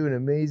out and do an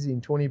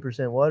amazing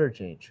 20% water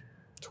change.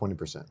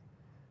 20%.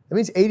 That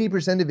means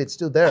 80% of it's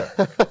still there.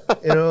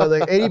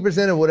 Like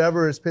 80% of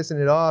whatever is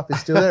pissing it off is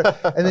still there.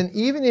 And then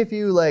even if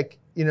you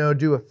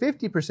do a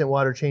 50%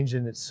 water change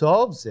and it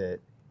solves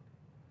it,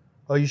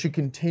 you should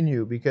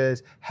continue,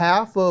 because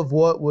half of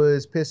what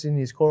was pissing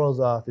these corals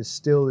off is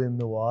still in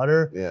the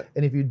water. Yeah.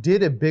 And if you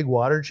did a big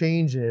water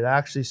change and it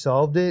actually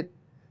solved it,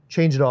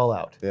 change it all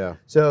out. Yeah.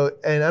 So,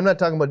 and I'm not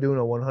talking about doing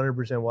a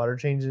 100% water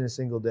change in a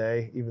single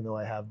day, even though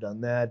I have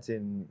done that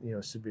in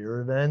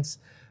severe events.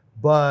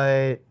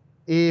 But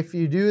if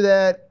you do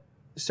that,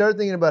 start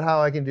thinking about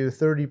how I can do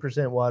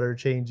 30% water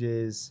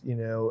changes,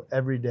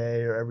 every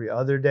day or every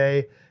other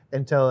day,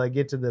 until I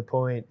get to the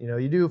point,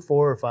 you do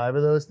 4 or 5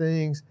 of those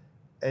things,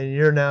 and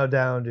you're now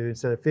down to,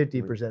 instead of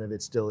 50% of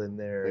it still in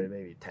there,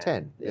 maybe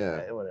 10.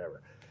 Yeah,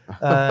 whatever.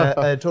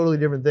 A totally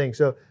different thing.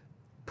 So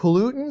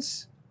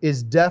pollutants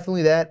is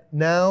definitely that.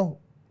 Now,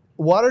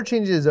 water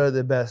changes are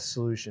the best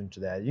solution to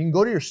that. You can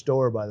go to your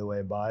store, by the way,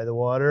 and buy the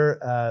water,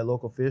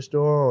 local fish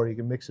store, or you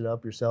can mix it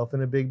up yourself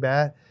in a big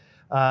vat.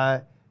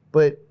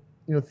 But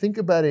think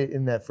about it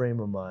in that frame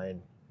of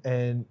mind.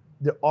 And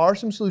there are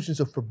some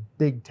solutions for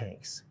big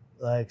tanks.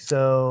 I've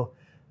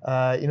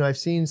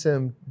seen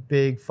some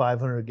big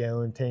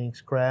 500-gallon tanks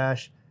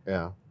crash.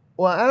 Yeah.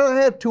 Well, I don't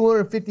have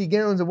 250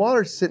 gallons of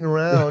water sitting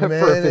around,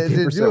 man,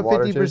 to do a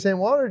 50%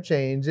 water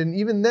change. And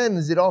even then,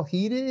 is it all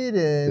heated?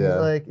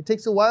 And it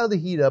takes a while to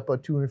heat up a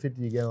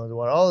 250 gallons of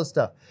water, all this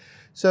stuff.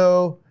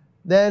 So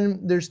then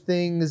there's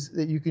things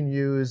that you can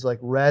use like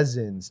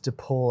resins to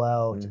pull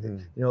out.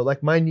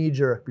 Like my knee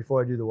jerk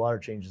before I do the water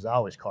change is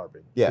always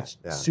carbon. It's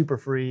super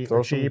free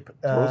or cheap.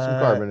 Throw some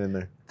carbon in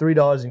there.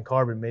 $3 in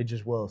carbon may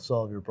just well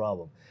solve your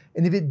problem.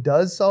 And if it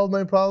does solve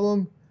my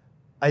problem,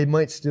 I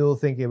might still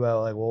think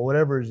about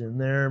whatever's in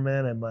there,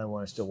 man, I might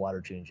want to still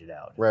water change it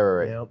out.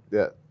 Right.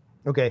 Yeah.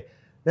 Okay.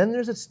 Then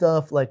there's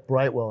stuff like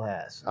Brightwell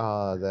has.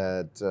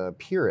 That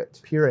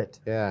Pureit. Pureit.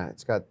 Yeah,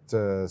 it's got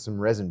some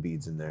resin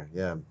beads in there.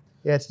 Yeah.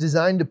 Yeah, it's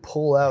designed to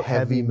pull out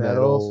heavy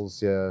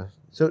metals. Yeah.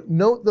 So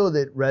note though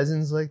that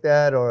resins like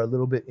that are a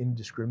little bit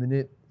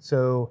indiscriminate.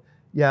 So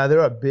yeah, they're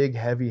a big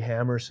heavy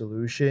hammer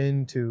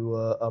solution to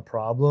a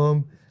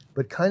problem,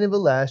 but kind of a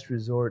last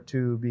resort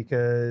too,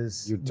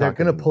 because they're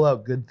going to pull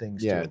out good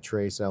things too.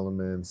 Trace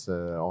elements,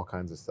 all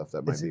kinds of stuff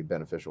that might be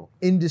beneficial.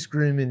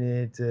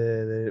 Indiscriminate,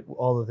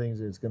 all the things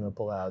that it's going to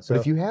pull out. So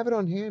but if you have it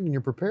on hand and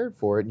you're prepared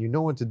for it and you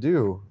know what to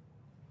do,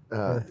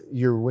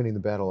 you're winning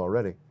the battle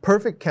already.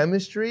 Perfect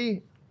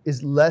chemistry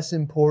is less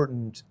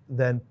important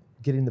than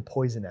getting the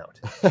poison out.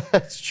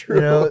 That's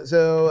true.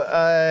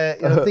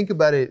 So think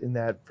about it in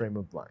that frame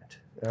of mind.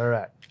 All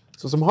right.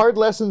 So some hard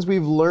lessons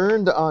we've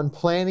learned on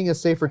planning a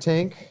safer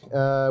tank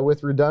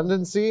with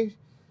redundancy.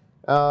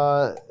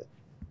 The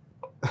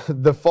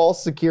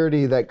false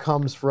security that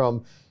comes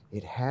from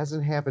 "it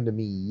hasn't happened to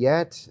me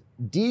yet"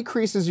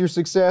 decreases your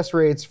success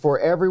rates for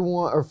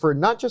everyone, or for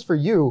not just for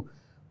you,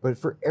 but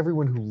for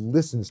everyone who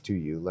listens to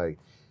you.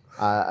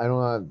 I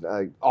don't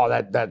know.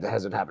 That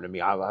hasn't happened to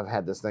me. I've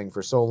had this thing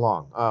for so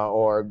long.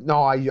 Or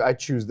no, I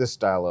choose this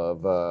style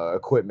of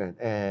equipment,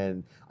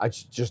 and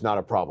it's just not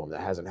a problem. That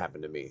hasn't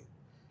happened to me.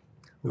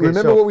 Okay,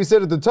 remember what we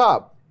said at the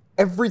top.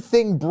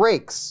 Everything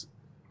breaks.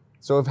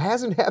 So if it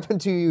hasn't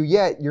happened to you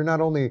yet, you're not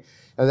only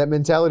that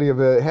mentality of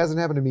it hasn't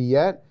happened to me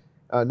yet.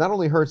 Not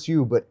only hurts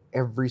you, but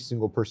every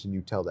single person you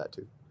tell that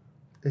to.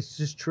 It's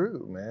just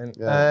true, man.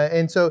 Yeah.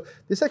 And so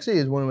this actually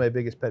is one of my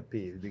biggest pet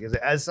peeves, because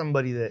as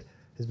somebody that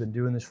has been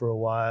doing this for a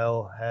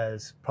while,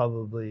 has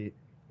probably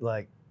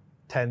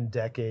 10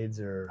 decades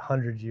or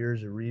 100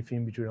 years of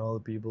reefing between all the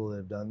people that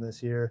have done this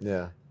here.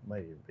 Yeah.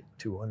 Might even be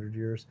 200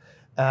 years.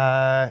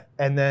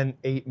 And then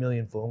 8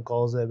 million phone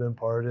calls that I've been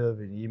part of,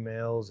 and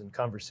emails and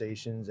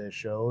conversations at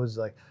shows.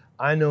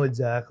 I know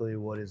exactly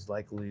what is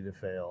likely to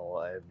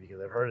fail because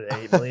I've heard it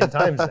 8 million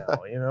times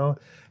now,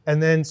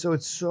 And then, so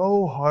it's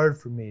so hard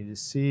for me to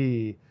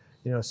see,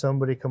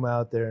 somebody come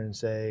out there and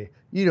say,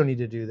 you don't need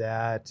to do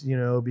that,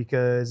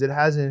 because it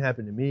hasn't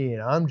happened to me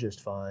and I'm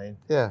just fine.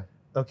 Yeah.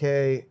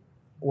 Okay,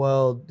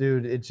 well,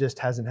 dude, it just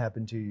hasn't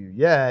happened to you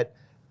yet.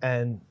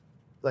 And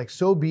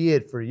so be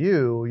it for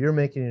you. You're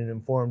making an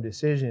informed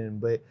decision,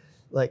 but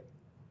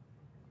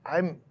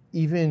I'm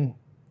even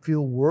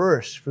feel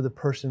worse for the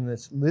person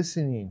that's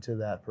listening to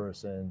that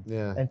person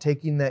and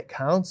taking that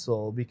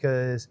counsel,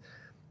 because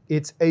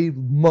it's a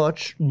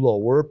much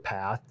lower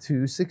path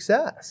to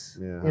success.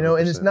 Yeah, you know,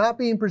 and 100%. it's not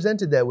being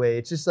presented that way.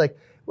 It's just like,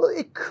 well,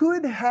 it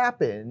could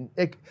happen.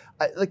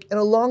 Like in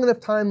a long enough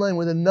timeline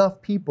with enough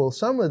people,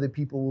 some of the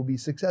people will be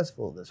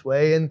successful this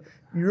way, and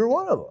you're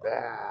one of them.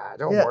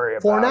 Don't worry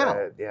about for now.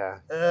 it. Yeah.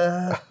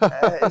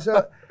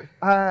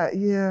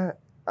 Yeah,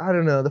 I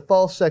don't know. The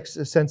false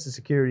sense of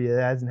security,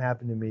 that hasn't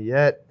happened to me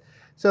yet.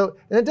 So,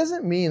 and it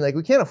doesn't mean like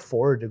we can't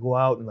afford to go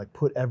out and like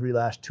put every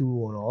last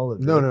tool in all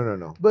of it.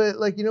 No. But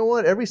like, you know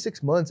what? Every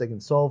 6 months I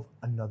can solve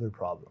another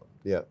problem.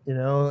 Yeah. You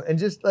know, and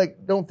just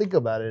like, don't think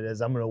about it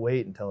as I'm going to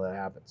wait until that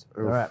happens. Oof.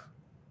 All right.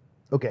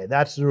 Okay,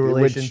 that's the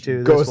relation Which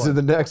to goes this one. to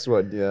the next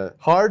one. Yeah.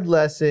 Hard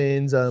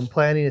lessons on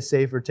planning a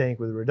safer tank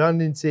with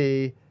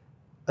redundancy,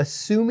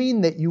 assuming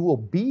that you will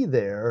be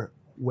there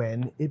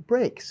when it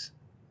breaks.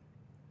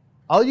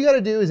 All you got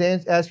to do is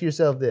ask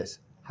yourself this: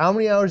 how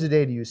many hours a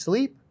day do you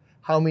sleep?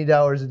 How many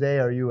hours a day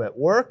are you at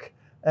work?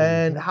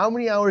 And how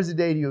many hours a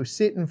day do you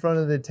sit in front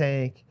of the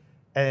tank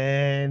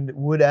and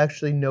would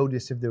actually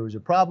notice if there was a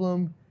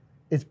problem?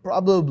 It's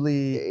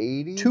probably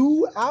 80,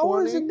 2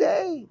 hours 20? a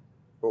day.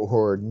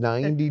 Or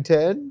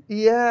 90-10?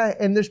 Yeah,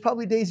 and there's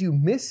probably days you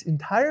miss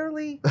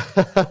entirely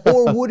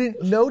or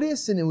wouldn't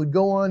notice, and it would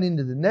go on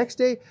into the next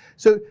day.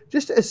 So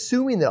just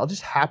assuming that I'll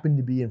just happen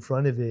to be in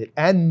front of it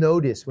and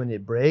notice when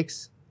it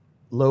breaks,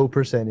 low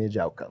percentage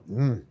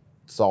outcome.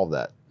 Solve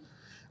that.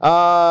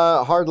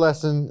 Hard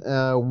lesson,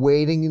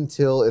 waiting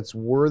until it's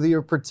worthy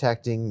of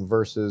protecting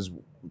versus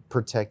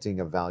protecting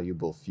a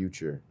valuable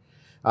future.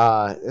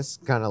 It's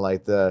kind of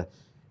like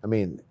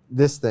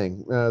this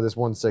thing, this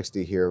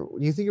 160 here.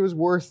 Do you think it was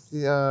worth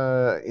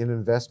an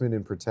investment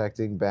in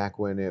protecting back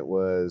when it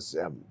was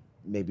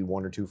maybe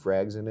 1 or 2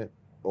 frags in it,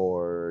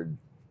 or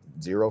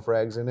 0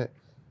 frags in it?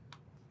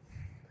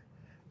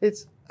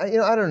 It's, you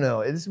know, I don't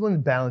know. This is one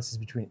that balances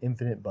between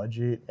infinite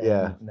budget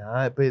and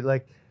not. But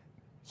like,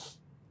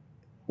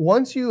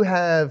 once you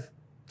have,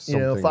 you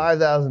know,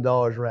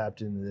 $5,000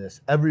 wrapped into this,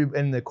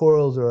 and the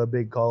corals are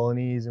big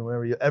colonies and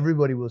whatever,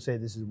 everybody will say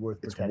this is worth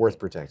protecting. It's worth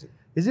protecting.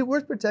 Is it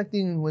worth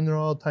protecting when they're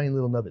all tiny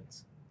little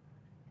nubbins?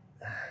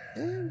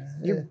 I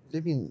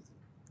mean,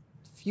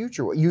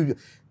 future.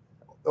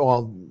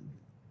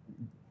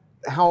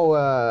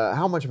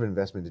 How much of an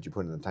investment did you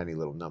put in the tiny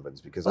little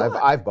nubbins? Because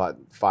I've bought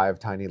 5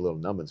 tiny little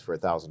nubbins for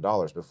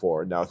 $1,000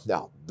 before. Now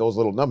those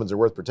little nubbins are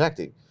worth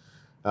protecting.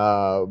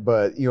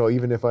 But you know,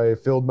 even if I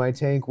filled my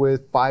tank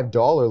with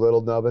 $5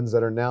 little nubbins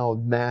that are now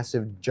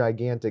massive,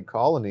 gigantic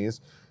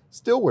colonies,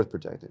 still worth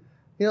protecting.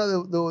 You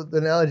know, the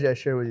analogy I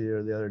shared with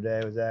you the other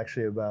day was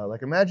actually about,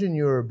 like, imagine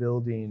you were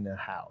building a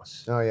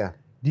house. Oh yeah.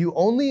 Do you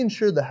only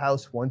insure the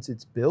house once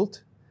it's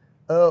built?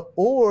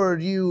 Or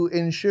do you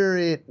insure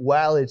it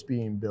while it's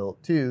being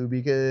built too?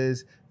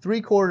 Because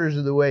 3/4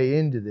 of the way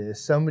into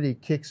this, somebody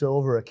kicks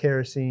over a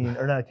propane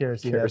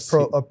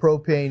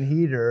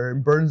heater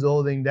and burns the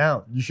whole thing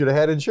down. You should have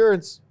had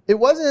insurance. It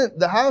wasn't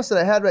the house that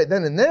I had right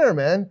then and there,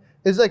 man.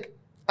 It's like,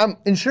 I'm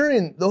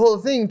insuring the whole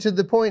thing to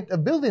the point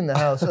of building the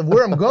house, of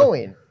where I'm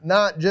going,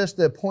 not just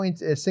a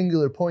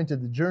singular point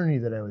of the journey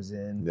that I was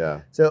in.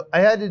 Yeah. So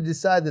I had to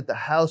decide that the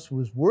house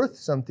was worth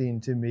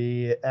something to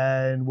me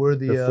and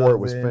worthy before of it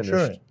was insurance.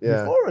 finished.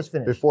 Yeah. Before it was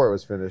finished. Before it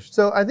was finished.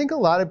 So I think a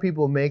lot of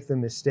people make the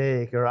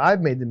mistake, or I've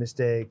made the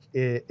mistake,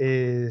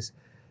 is,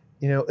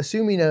 you know,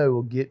 assuming I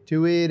will get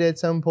to it at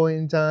some point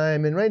in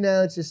time. And right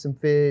now it's just some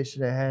fish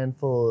and a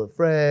handful of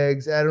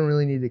frags. I don't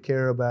really need to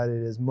care about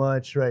it as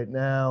much right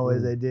now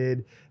as I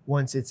did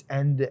once it's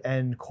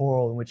end-to-end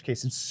coral, in which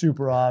case it's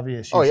super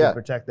obvious you should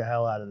protect the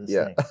hell out of this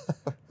thing.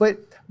 But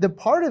the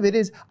part of it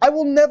is, I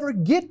will never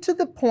get to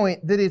the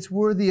point that it's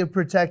worthy of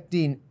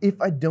protecting if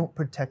I don't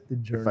protect the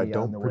journey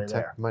on the way there. If I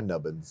don't protect my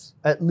nubbins.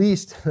 At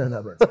least the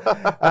nubbins.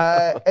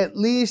 At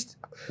least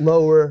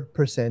lower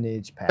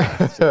percentage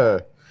paths.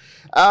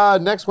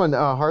 Next one,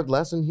 hard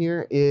lesson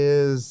here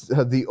is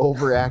the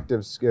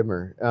overactive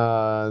skimmer.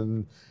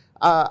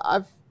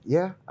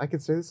 I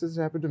could say this has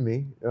happened to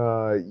me.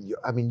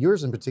 I mean,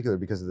 yours in particular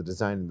because of the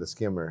design of the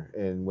skimmer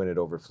and when it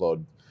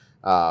overflowed.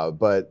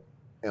 But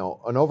you know,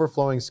 an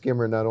overflowing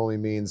skimmer not only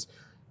means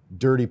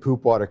dirty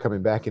poop water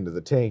coming back into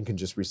the tank and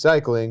just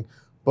recycling,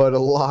 but a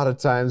lot of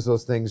times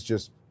those things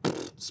just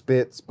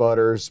spit,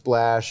 sputter,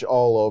 splash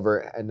all over,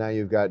 and now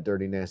you've got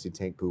dirty, nasty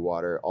tank poo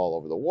water all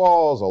over the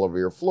walls, all over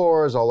your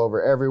floors, all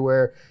over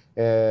everywhere,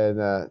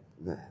 and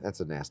that's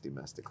a nasty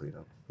mess to clean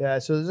up. Yeah,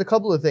 so there's a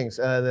couple of things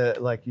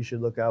that like you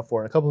should look out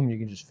for, and a couple of them you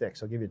can just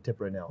fix. I'll give you a tip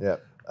right now. Yeah.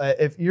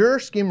 If your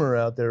skimmer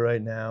out there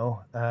right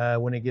now,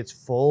 when it gets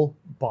full,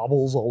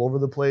 bobbles all over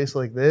the place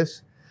like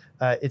this,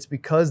 it's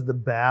because the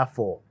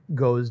baffle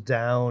goes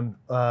down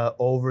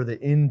over the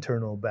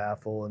internal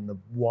baffle, and the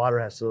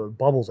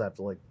bubbles have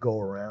to like go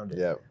around it.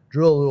 Yeah.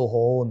 Drill a little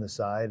hole in the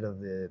side of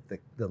the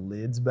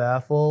lid's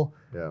baffle,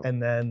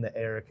 and then the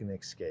air can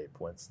escape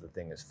once the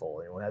thing is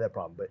full. You won't have that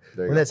problem. But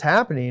when that's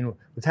happening,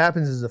 what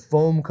happens is the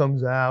foam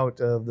comes out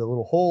of the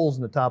little holes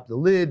in the top of the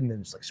lid, and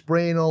then it's like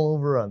spraying all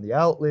over on the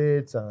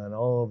outlets, on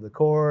all of the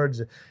cords.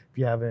 If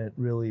you haven't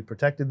really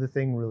protected the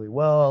thing really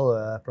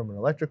well from an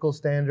electrical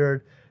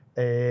standard,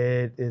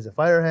 It is a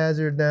fire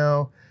hazard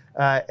now.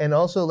 And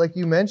also, like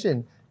you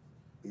mentioned,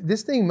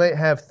 this thing might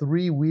have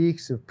 3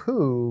 weeks of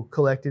poo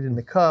collected in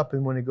the cup,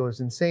 and when it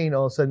goes insane,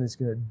 all of a sudden it's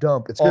going to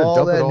dump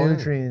all that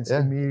nutrients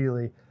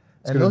immediately.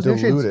 And those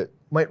nutrients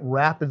might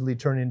rapidly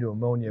turn into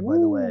ammonia, by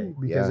the way,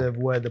 because of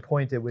the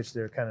point at which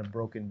they're kind of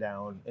broken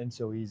down and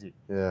so easy.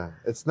 Yeah,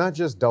 it's not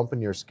just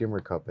dumping your skimmer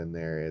cup in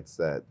there. It's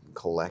that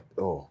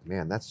oh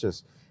man, that's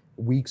just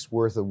weeks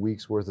worth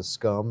of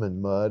scum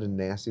and mud and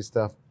nasty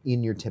stuff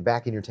in your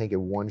back in your tank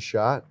in one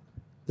shot.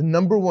 The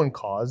number one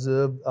cause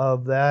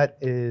of that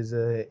is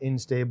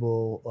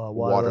unstable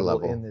water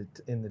level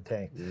in the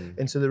tank.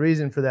 And so the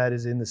reason for that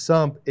is in the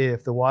sump,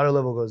 if the water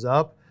level goes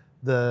up,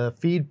 the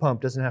feed pump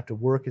doesn't have to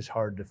work as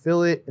hard to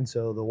fill it, and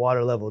so the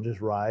water level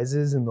just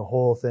rises in the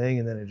whole thing,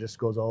 and then it just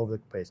goes all over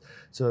the place.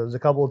 So there's a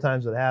couple of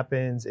times what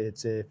happens.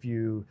 It's if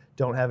you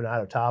don't have an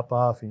auto top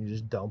off and you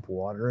just dump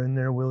water in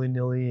there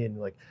willy-nilly, and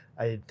like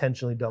I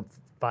intentionally dumped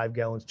 5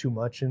 gallons too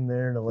much in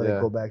there and let it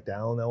go back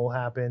down, that will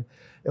happen.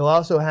 It will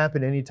also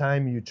happen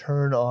anytime you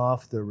turn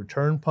off the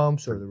return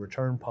pumps or the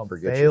return pump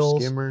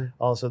fails. Your skimmer.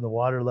 All of a sudden the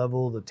water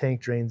level, the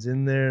tank drains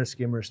in there,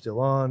 skimmer's still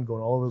on,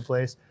 going all over the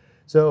place.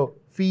 So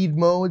feed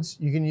modes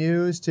you can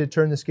use to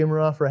turn the skimmer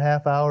off for a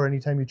half hour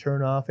anytime you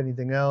turn off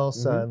anything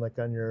else, like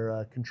on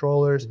your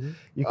controllers.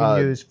 You can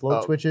use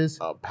float switches.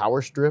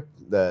 Power strip,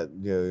 that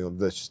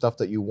the stuff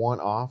that you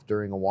want off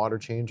during a water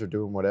change or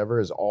doing whatever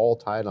is all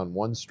tied on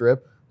one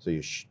strip. So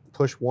you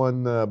push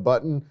one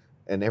button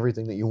and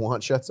everything that you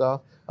want shuts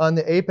off. On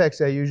the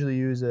Apex, I usually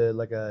use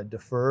a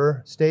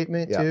defer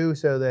statement too,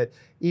 so that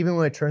even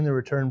when I turn the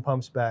return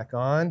pumps back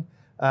on,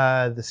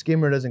 the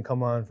skimmer doesn't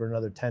come on for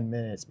another 10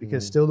 minutes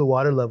because still the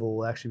water level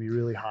will actually be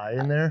really high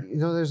in there.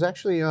 There's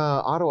actually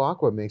Auto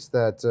Aqua makes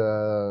that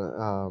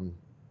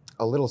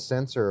a little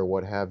sensor or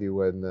what have you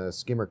when the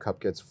skimmer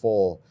cup gets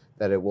full,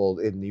 that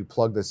and you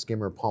plug the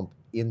skimmer pump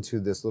into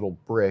this little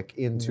brick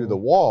into the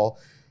wall,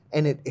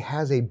 and it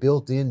has a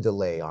built-in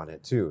delay on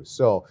it too.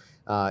 So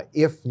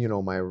if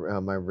my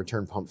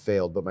return pump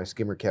failed but my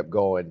skimmer kept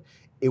going,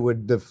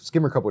 the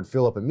skimmer cup would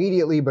fill up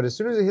immediately, but as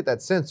soon as it hit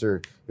that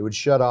sensor, it would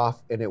shut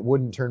off and it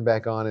wouldn't turn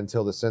back on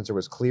until the sensor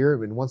was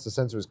clear. And once the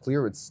sensor was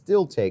clear, it would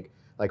still take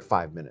like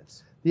 5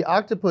 minutes. The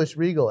Octopus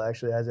Regal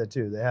actually has that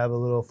too. They have a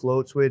little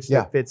float switch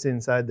that fits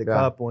inside the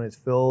cup. When it's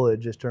full, it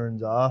just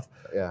turns off.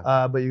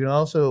 But you can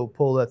also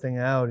pull that thing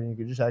out and you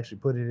can just actually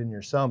put it in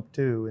your sump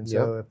too. And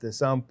so if the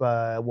sump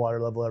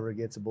water level ever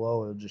gets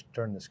below, it'll just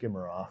turn the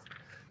skimmer off.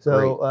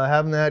 So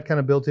having that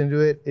kind of built into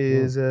it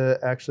is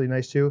actually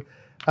nice too.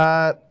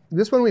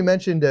 This one we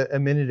mentioned a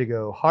minute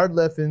ago. Hard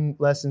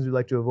lessons we'd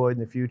like to avoid in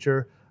the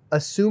future.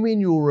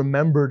 Assuming you'll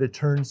remember to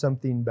turn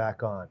something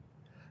back on.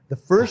 The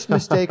first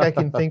mistake I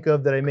can think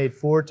of that I made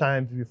 4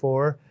 times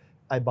before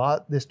I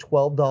bought this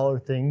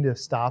 $12 thing to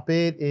stop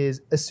it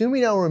is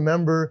assuming I'll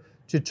remember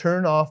to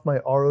turn off my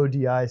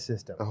RODI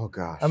system. Oh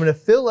gosh. I'm gonna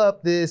fill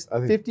up this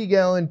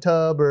 50-gallon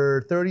tub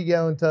or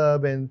 30-gallon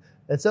tub, and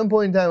at some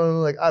point in time I'm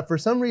like, for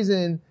some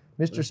reason,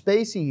 Mr.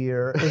 Spacey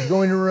here is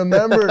going to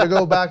remember to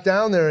go back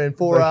down there in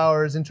 4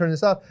 hours and turn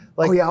this off.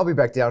 Like, oh yeah, I'll be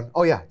back down.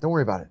 Oh yeah, don't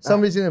worry about it.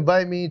 Somebody's going to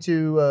invite me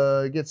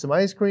to get some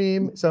ice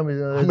cream.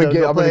 Somebody's I'm gonna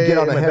get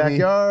on a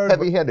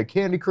heavy head of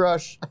Candy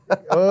Crush.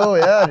 Oh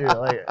yeah,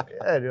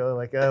 dude.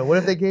 Like, what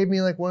if they gave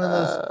me like one of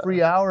those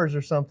free hours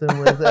or something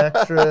with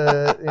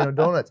extra,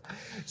 donuts?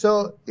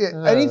 So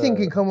anything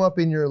can come up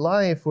in your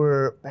life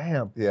where,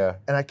 bam. Yeah.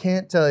 And I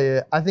can't tell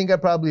you. I think I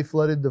probably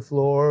flooded the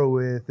floor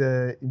with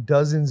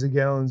dozens of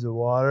gallons of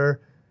water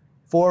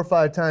 4 or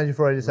 5 times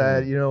before I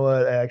decided, you know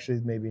what, I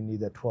actually maybe need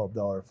that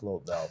 $12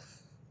 float valve.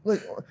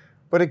 Like,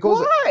 but it goes.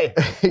 Why?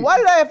 Why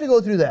did I have to go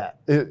through that?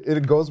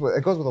 It goes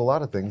with a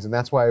lot of things, and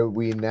that's why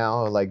we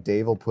now, like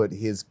Dave will put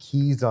his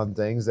keys on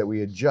things that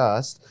we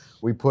adjust.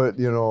 We put,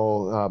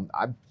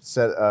 I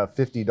set a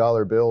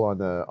 $50 bill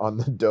on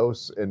the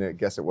dose, and I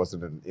guess it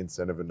wasn't an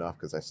incentive enough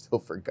because I still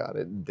forgot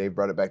it. And Dave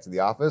brought it back to the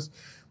office,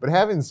 but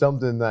having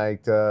something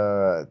like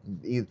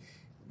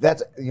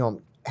that's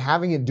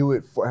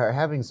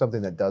having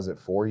something that does it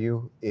for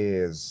you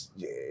is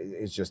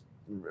just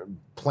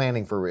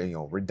planning for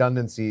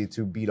redundancy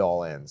to beat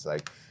all ends.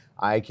 Like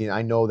I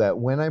know that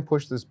when I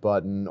push this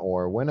button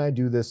or when I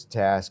do this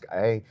task,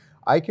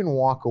 I can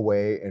walk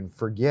away and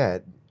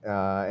forget,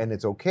 and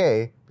it's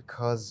okay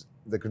because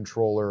the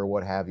controller or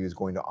what have you is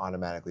going to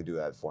automatically do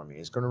that for me.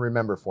 It's going to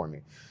remember for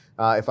me.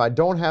 If I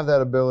don't have that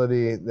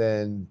ability,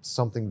 then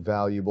something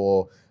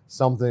valuable,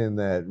 something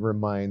that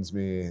reminds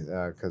me,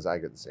 because I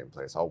get the same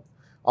place.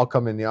 I'll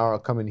come in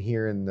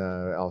here and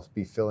I'll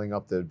be filling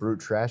up the Brute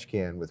trash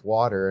can with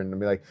water and I'll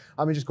be like,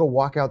 I'm gonna just go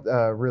walk out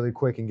really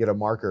quick and get a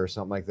marker or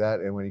something like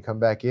that. And when you come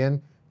back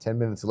in, 10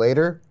 minutes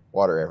later,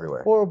 water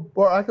everywhere.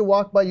 Or I could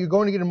walk by you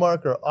going to get a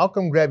marker. I'll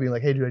come grab you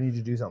like, hey, dude, I need you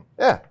to do something.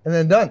 Yeah. And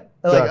then done.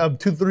 And like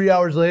 2-3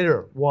 hours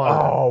later, water.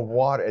 Oh,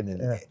 water. And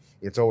then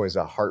it's always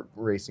a heart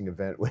racing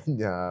event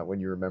when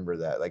you remember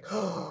that. Like,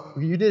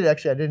 you did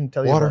actually. I didn't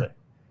tell you about it.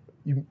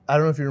 I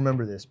don't know if you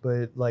remember this,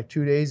 but like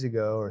 2 days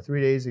ago or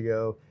 3 days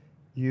ago,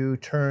 you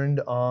turned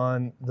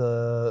on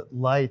the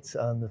lights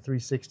on the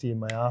 360 in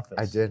my office.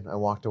 I did. I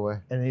walked away.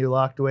 And then you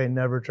locked away and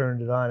never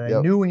turned it on. And Yep.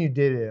 I knew when you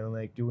did it, I'm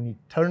like, dude, when you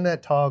turn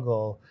that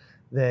toggle,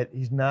 that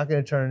he's not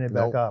going to turn it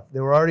back off.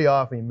 They were already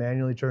off, and he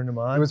manually turned them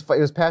on. It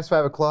was past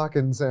 5 o'clock,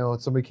 and so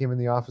somebody came in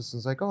the office and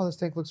was like, "Oh, this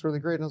tank looks really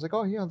great." And I was like,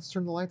 "Oh yeah, let's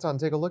turn the lights on and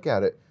take a look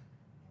at it."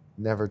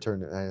 Never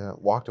turned it. I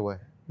walked away.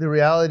 The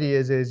reality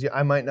is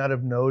I might not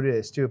have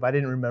noticed too if I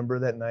didn't remember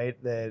that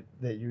night that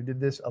you did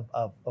this.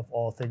 Of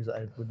all things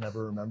I would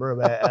never remember,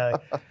 but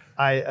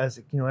I was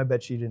like, I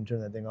bet she didn't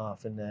turn that thing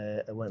off, and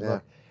I went and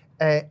looked.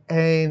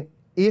 And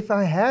if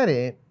I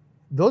hadn't,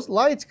 those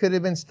lights could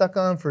have been stuck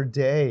on for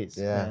days,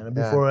 man,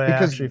 before I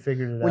actually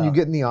figured it out. When you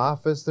get in the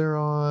office, they're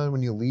on.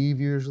 When you leave,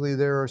 usually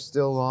they're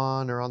still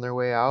on or on their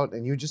way out,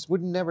 and you just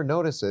would never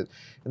notice it.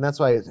 And that's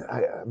why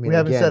I mean, we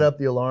haven't set up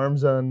the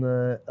alarms on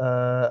the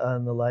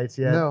lights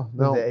yet. No.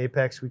 The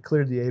apex, we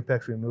cleared the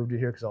apex. We moved it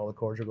here because all the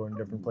cords are going to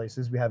different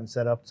places. We haven't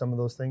set up some of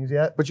those things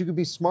yet. But you could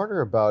be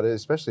smarter about it,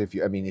 especially if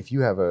you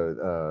have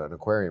an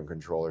aquarium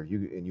controller,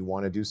 and you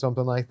want to do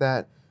something like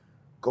that.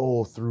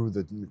 Go through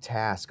the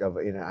task of,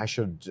 I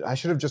should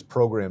have just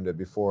programmed it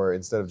before,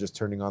 instead of just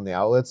turning on the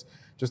outlets.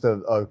 Just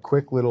a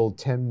quick little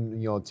 10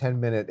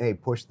 minute, hey,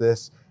 push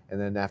this, and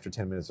then after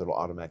 10 minutes it'll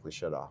automatically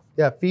shut off.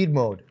 Yeah, feed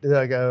mode,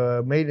 like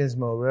a maintenance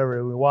mode,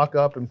 whatever. We walk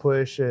up and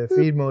push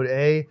feed mode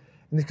A,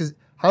 and because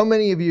how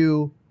many of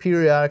you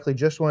periodically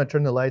just want to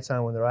turn the lights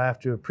on when they have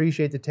to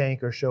appreciate the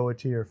tank or show it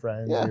to your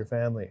friends or your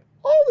family?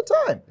 All the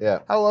time. Yeah.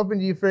 How often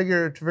do you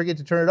forget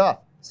to turn it off?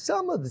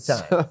 Some of the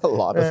time. A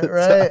lot of the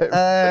time.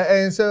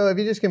 And so if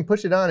you just can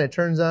push it on, it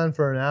turns on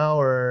for an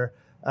hour,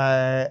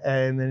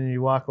 and then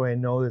you walk away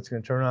and know that it's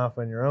going to turn off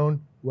on your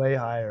own. Way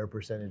higher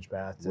percentage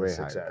path to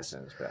success.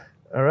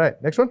 All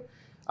right, next one.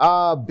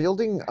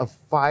 Building a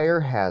fire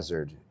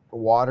hazard,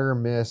 water,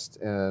 mist,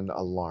 and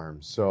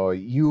alarm. So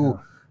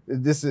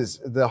this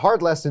is the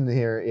hard lesson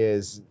here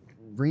is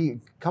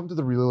come to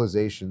the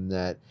realization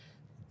that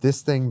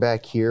this thing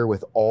back here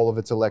with all of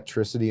its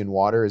electricity and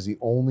water is the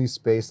only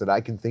space that I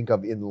can think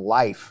of in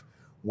life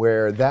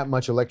where that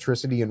much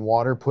electricity and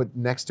water put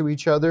next to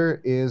each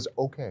other is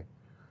okay.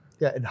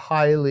 Yeah, and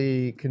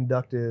highly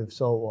conductive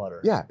salt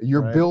water. Yeah,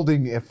 you're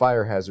building a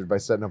fire hazard by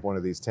setting up one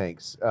of these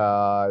tanks.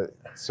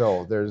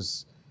 So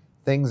there's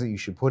things that you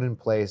should put in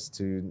place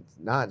to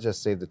not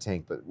just save the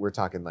tank, but we're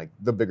talking like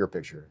the bigger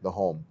picture, the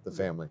home, the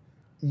family.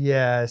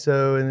 Yeah,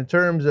 so in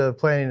terms of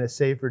planning a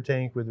safer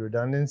tank with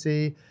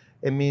redundancy,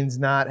 it means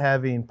not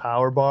having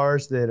power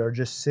bars that are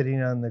just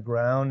sitting on the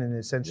ground and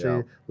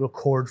essentially little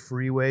cord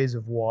freeways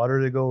of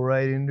water that go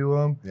right into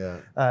them.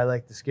 Yeah.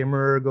 Like the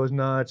skimmer goes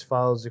nuts,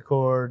 follows the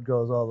cord,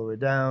 goes all the way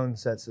down,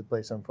 sets the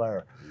place on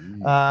fire.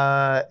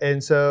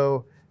 And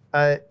so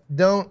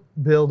don't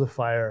build a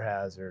fire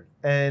hazard.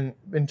 And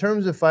in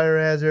terms of fire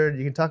hazard,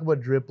 you can talk about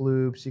drip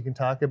loops, you can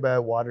talk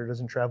about water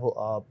doesn't travel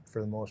up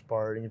for the most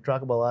part, and you can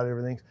talk about a lot of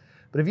different things.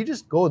 But if you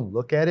just go and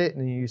look at it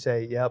and you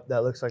say, yep,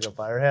 that looks like a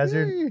fire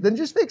hazard, then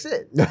just fix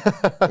it.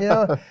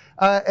 And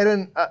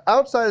then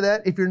outside of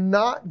that, if you're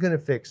not going to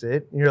fix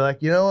it, and you're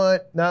like, you know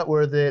what, not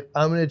worth it,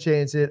 I'm going to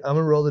change it, I'm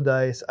going to roll the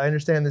dice. I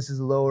understand this is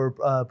a lower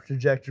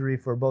trajectory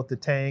for both the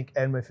tank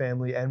and my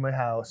family and my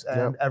house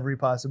and every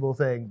possible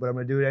thing, but I'm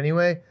going to do it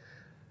anyway.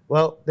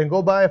 Well, then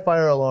go buy a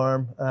fire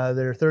alarm.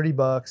 They're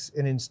 $30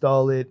 and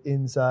install it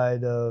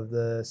inside of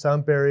the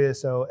sump area,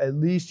 so at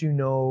least you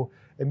know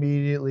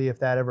immediately if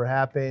that ever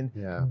happened.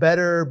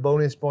 Better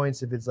bonus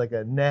points if it's like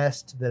a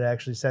Nest that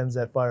actually sends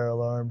that fire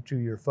alarm to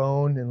your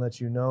phone and lets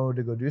you know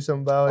to go do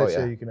something about it,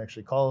 so you can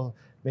actually call.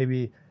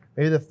 Maybe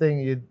the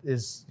thing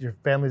is your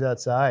family's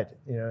outside,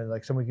 and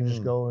like somebody can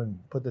just go and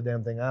put the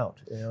damn thing out.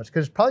 It's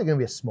because it's probably going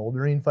to be a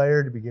smoldering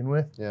fire to begin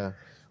with. Yeah.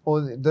 Well,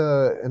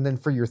 and then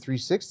for your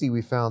 360,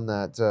 we found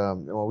that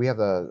we have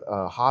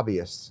a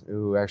hobbyist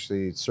who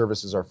actually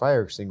services our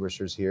fire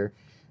extinguishers here.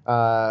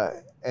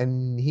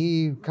 And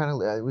he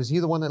was he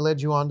the one that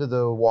led you onto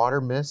the water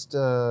mist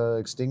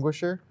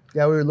extinguisher?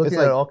 Yeah, we were looking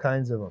at all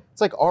kinds of them.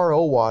 It's like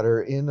RO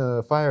water in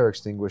a fire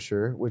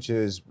extinguisher, which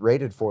is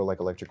rated for like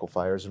electrical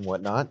fires and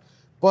whatnot.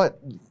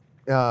 But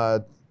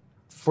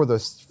for the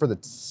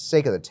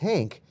sake of the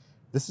tank,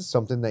 this is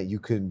something that you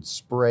can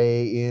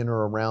spray in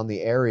or around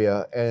the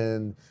area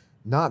and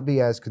not be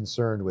as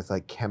concerned with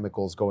like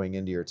chemicals going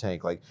into your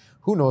tank. Like,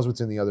 who knows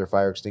what's in the other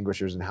fire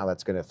extinguishers and how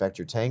that's going to affect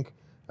your tank.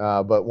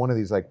 But one of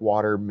these like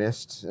water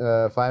mist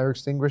fire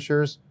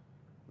extinguishers,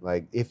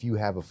 like if you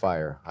have a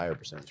fire, higher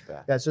percentage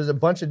path. Yeah, so there's a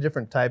bunch of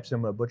different types.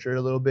 I'm going to butcher it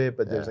a little bit,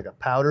 but there's like a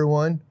powder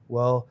one.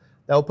 Well,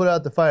 that will put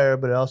out the fire,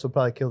 but it also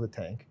probably kill the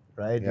tank,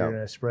 right? You're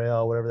going to spray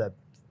all whatever that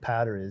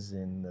powder is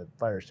in the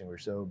fire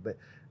extinguisher. So, but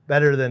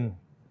better than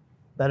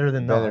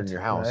in your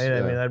house. Right?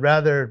 I mean, I'd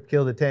rather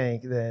kill the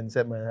tank than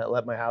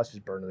let my house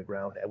just burn to the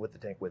ground with the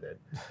tank with it.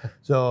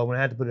 So I'm gonna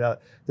have to put it out.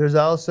 There's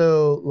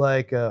also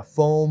like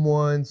foam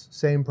ones,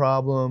 same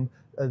problem.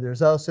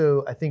 There's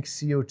also, I think,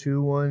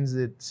 CO2 ones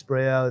that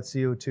spray out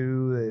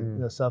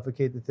CO2 that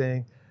suffocate the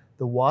thing.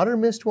 The water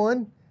mist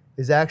one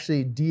is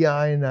actually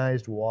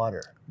deionized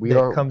water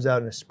that comes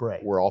out in a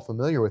spray. We're all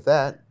familiar with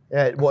that.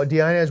 Well,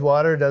 deionized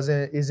water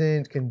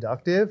isn't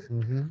conductive,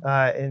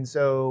 and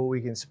so we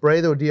can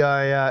spray the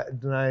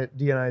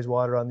deionized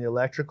water on the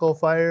electrical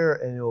fire,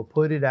 and it will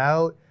put it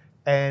out,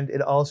 and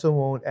it also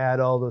won't add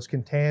all those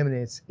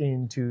contaminants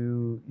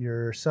into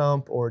your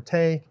sump or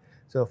tank.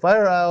 So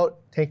fire out,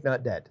 tank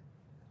not dead.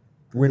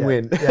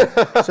 Win-win.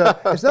 Yeah. So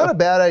it's not a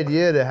bad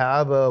idea to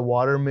have a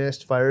water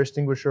mist fire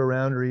extinguisher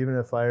around, or even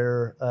a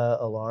fire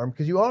alarm,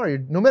 because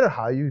no matter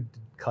how you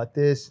cut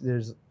this,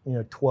 there's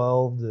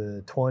 12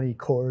 to 20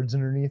 cords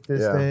underneath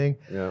this thing.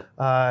 Yeah.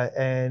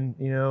 And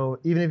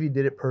even if you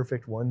did it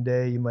perfect one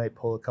day, you might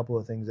pull a couple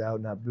of things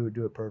out, not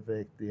do it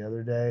perfect the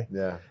other day.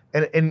 Yeah.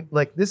 And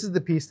like, this is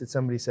the piece that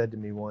somebody said to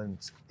me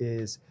once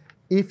is,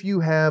 if you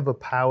have a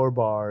power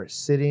bar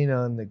sitting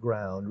on the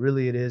ground,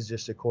 really it is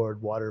just a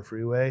cord water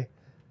freeway.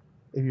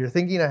 If you're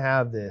thinking to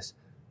have this,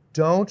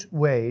 don't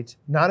wait,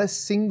 not a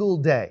single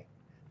day.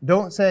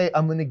 Don't say,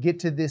 I'm going to get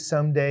to this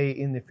someday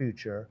in the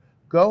future.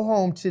 Go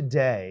home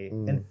today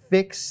and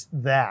fix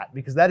that,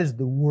 because that is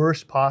the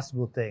worst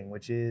possible thing,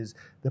 which is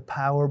the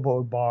power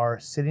bar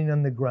sitting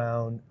on the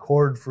ground,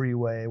 cord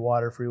freeway,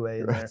 water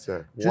freeway in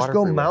there. Just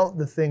go mount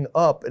the thing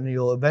up, and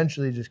you'll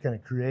eventually just kind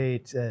of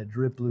create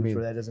drip loops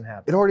where that doesn't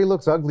happen. It already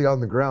looks ugly on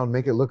the ground.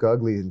 Make it look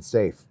ugly and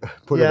safe.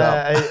 Put it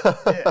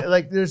up.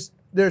 Like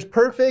there's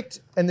perfect,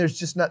 and there's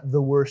just not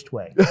the worst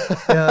way.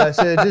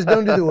 So just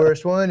don't do the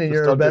worst one, and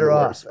you're better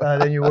off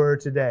than you were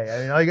today.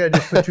 I mean, all you got to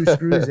do is put 2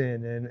 screws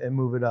in and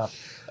move it up.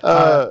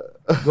 Go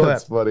ahead.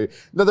 That's funny.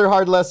 Another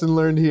hard lesson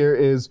learned here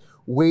is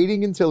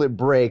waiting until it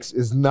breaks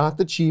is not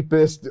the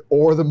cheapest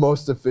or the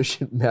most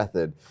efficient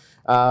method.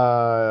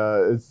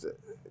 I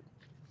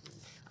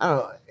don't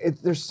know.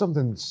 There's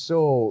something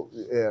so,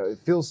 it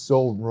feels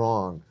so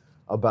wrong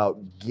about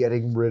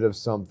getting rid of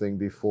something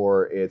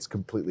before it's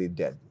completely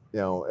dead.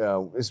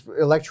 It's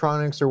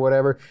electronics or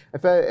whatever.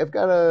 I've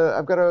got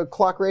a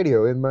clock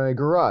radio in my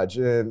garage,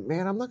 and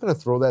man, I'm not going to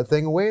throw that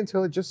thing away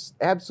until it just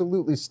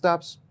absolutely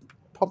stops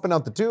pumping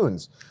out the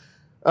tunes.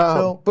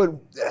 But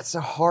that's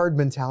a hard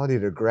mentality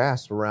to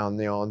grasp around,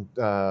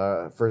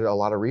 for a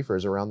lot of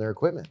reefers around their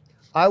equipment.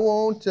 I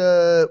won't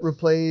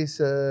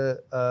replace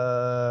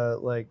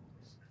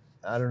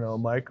I don't know, a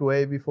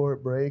microwave before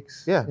it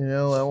breaks. Yeah.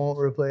 I won't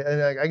replace.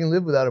 I can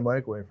live without a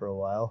microwave for a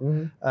while.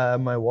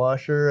 My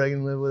washer I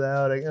can live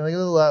without. I can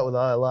live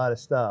without a lot of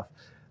stuff.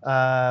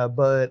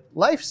 But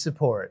life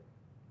support,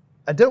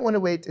 I don't want to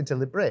wait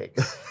until it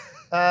breaks.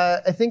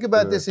 I think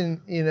about this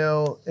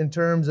in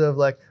terms of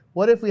like,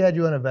 what if we had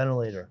you on a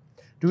ventilator?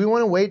 Do we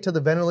want to wait till the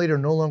ventilator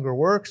no longer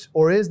works,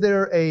 or is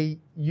there a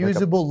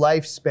usable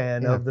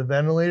lifespan of the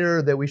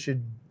ventilator that we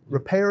should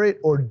repair it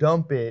or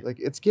dump it? Like,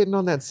 it's getting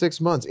on that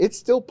 6 months. It's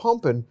still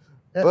pumping,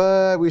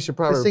 but we should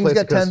probably replace it. This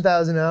thing's got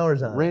 10,000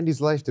 hours on it.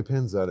 Randy's life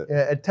depends on it.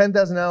 Yeah, at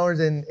 10,000 hours,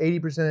 and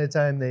 80% of the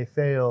time they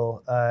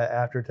fail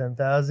after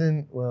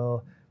 10,000.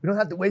 Well, we don't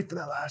have to wait for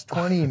that last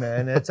 20,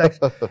 man. It's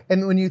actually,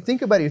 and when you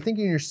think about it, you're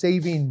thinking you're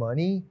saving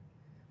money,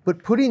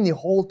 but putting the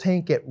whole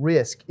tank at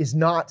risk is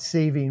not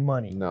saving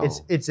money. No.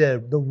 It's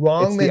the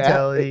wrong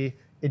mentality.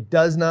 It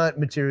does not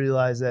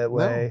materialize that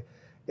way.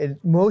 No. And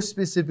most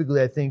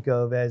specifically, I think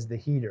of as the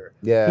heater.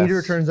 Yes.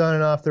 Heater turns on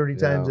and off 30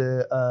 times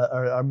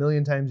or a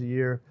million times a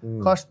year.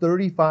 Costs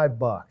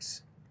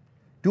 $35.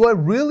 Do I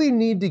really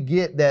need to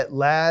get that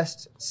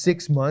last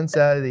 6 months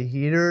out of the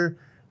heater?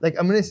 Like,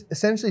 I'm going to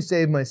essentially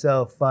save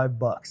myself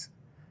 $5.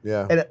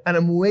 Yeah. And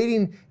I'm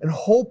waiting and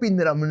hoping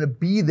that I'm going to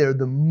be there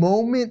the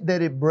moment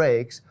that it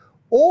breaks,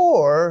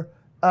 or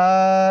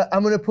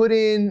I'm going to put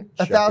in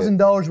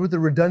 $1,000 worth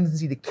of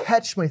redundancy to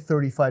catch my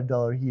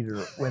 $35 heater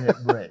when it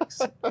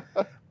breaks.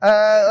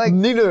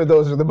 Neither of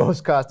those are the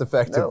most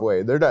cost-effective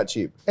way. They're not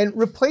cheap. And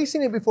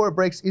replacing it before it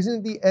breaks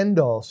isn't the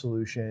end-all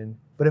solution.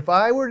 But if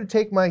I were to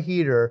take my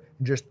heater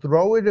and just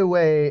throw it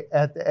away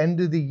at the end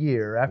of the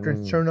year, after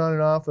it's turned on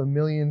and off a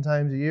million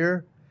times a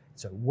year,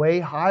 it's a way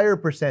higher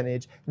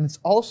percentage. And it's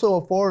also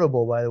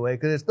affordable, by the way,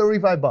 because it's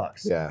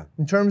 $35. Yeah.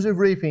 In terms of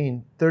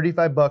reefing,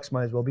 $35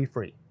 might as well be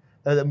free.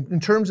 In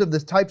terms of the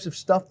types of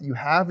stuff that you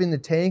have in the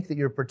tank that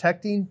you're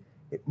protecting,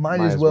 it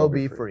might as well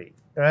be free.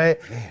 All right?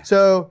 Man.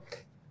 So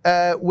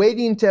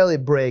waiting until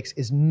it breaks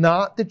is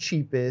not the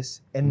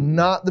cheapest and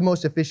not the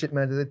most efficient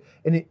method.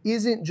 And it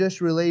isn't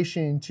just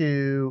relation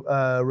to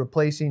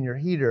replacing your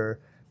heater.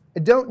 I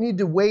don't need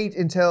to wait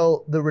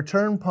until the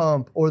return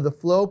pump or the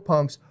flow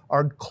pumps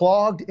are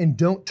clogged and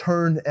don't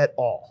turn at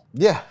all.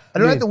 Yeah. I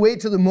don't have to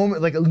wait till the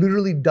moment like it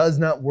literally does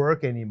not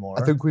work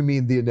anymore. I think we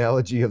mean the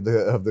analogy of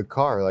the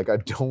car. Like, I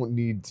don't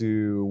need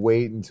to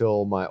wait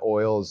until my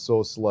oil is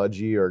so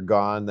sludgy or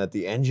gone that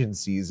the engine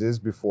seizes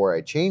before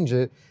I change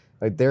it.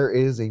 Like, there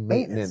is a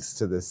maintenance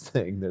to this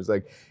thing. There's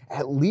like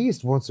at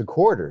least once a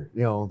quarter,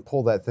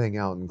 pull that thing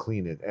out and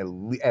clean it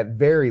at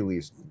very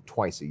least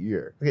twice a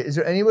year. Okay, is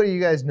there anybody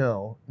you guys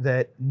know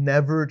that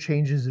never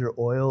changes their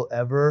oil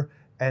ever,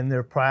 and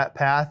their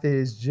path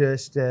is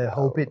just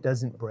hope it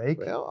doesn't break?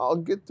 Well, I'll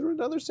get through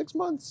another 6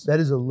 months. That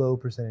is a low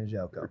percentage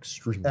outcome.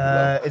 Extremely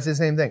low. It's the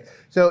same thing.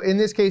 So in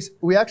this case,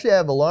 we actually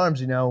have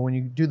alarms, when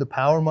you do the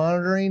power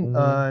monitoring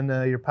on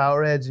your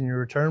power heads and your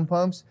return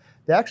pumps,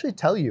 they actually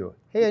tell you,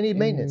 hey, I need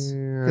maintenance.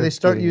 Yeah, Because they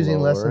start getting using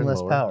less lower and less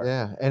lower. power.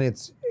 Yeah,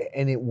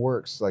 and it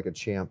works like a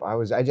champ. I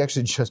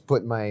actually just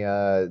put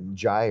my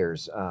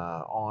gyres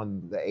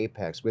on the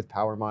Apex with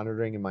power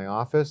monitoring in my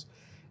office,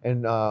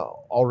 and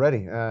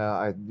already,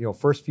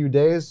 first few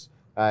days,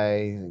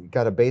 I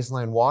got a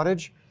baseline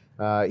wattage.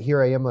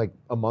 Here I am, like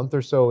a month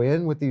or so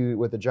in with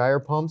the gyre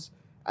pumps,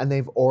 and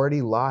they've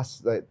already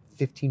lost like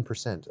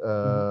 15%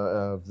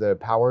 of the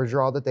power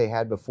draw that they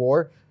had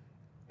before.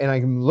 And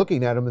I'm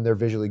looking at them, and they're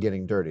visually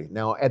getting dirty.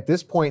 Now, at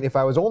this point, if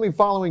I was only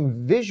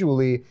following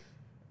visually,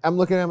 I'm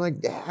looking at them like,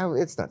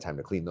 it's not time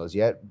to clean those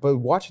yet. But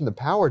watching the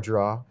power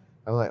draw,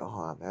 I'm like,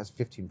 oh, that's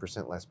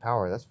 15% less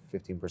power. That's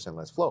 15%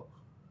 less flow.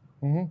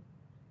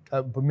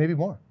 But maybe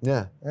more.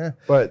 Yeah.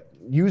 But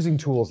using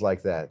tools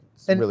like that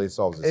really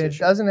solves this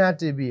issue. It doesn't have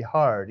to be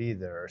hard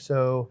either.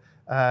 So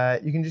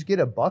you can just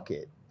get a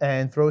bucket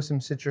and throw some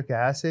citric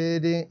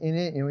acid in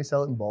it. We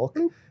sell it in bulk.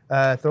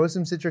 Throw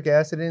some citric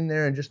acid in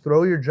there and just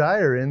throw your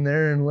gyre in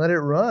there and let it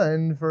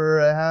run for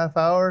a half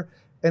hour,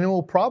 and it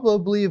will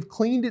probably have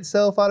cleaned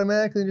itself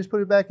automatically and just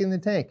put it back in the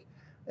tank.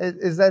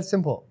 It's that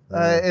simple.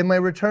 In my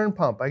return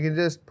pump, I can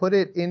just put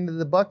it into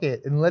the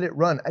bucket and let it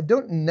run. I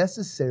don't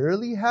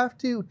necessarily have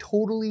to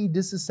totally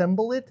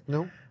disassemble it.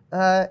 No.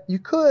 You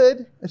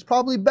could. It's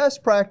probably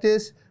best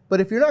practice. But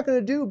if you're not going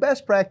to do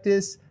best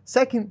practice,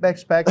 second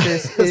best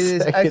practice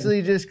is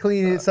actually just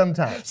clean it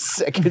sometimes.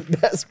 Second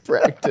best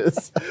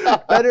practice.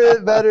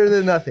 better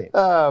than nothing.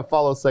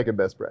 Follow second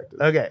best practice.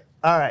 Okay.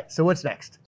 All right. So what's next?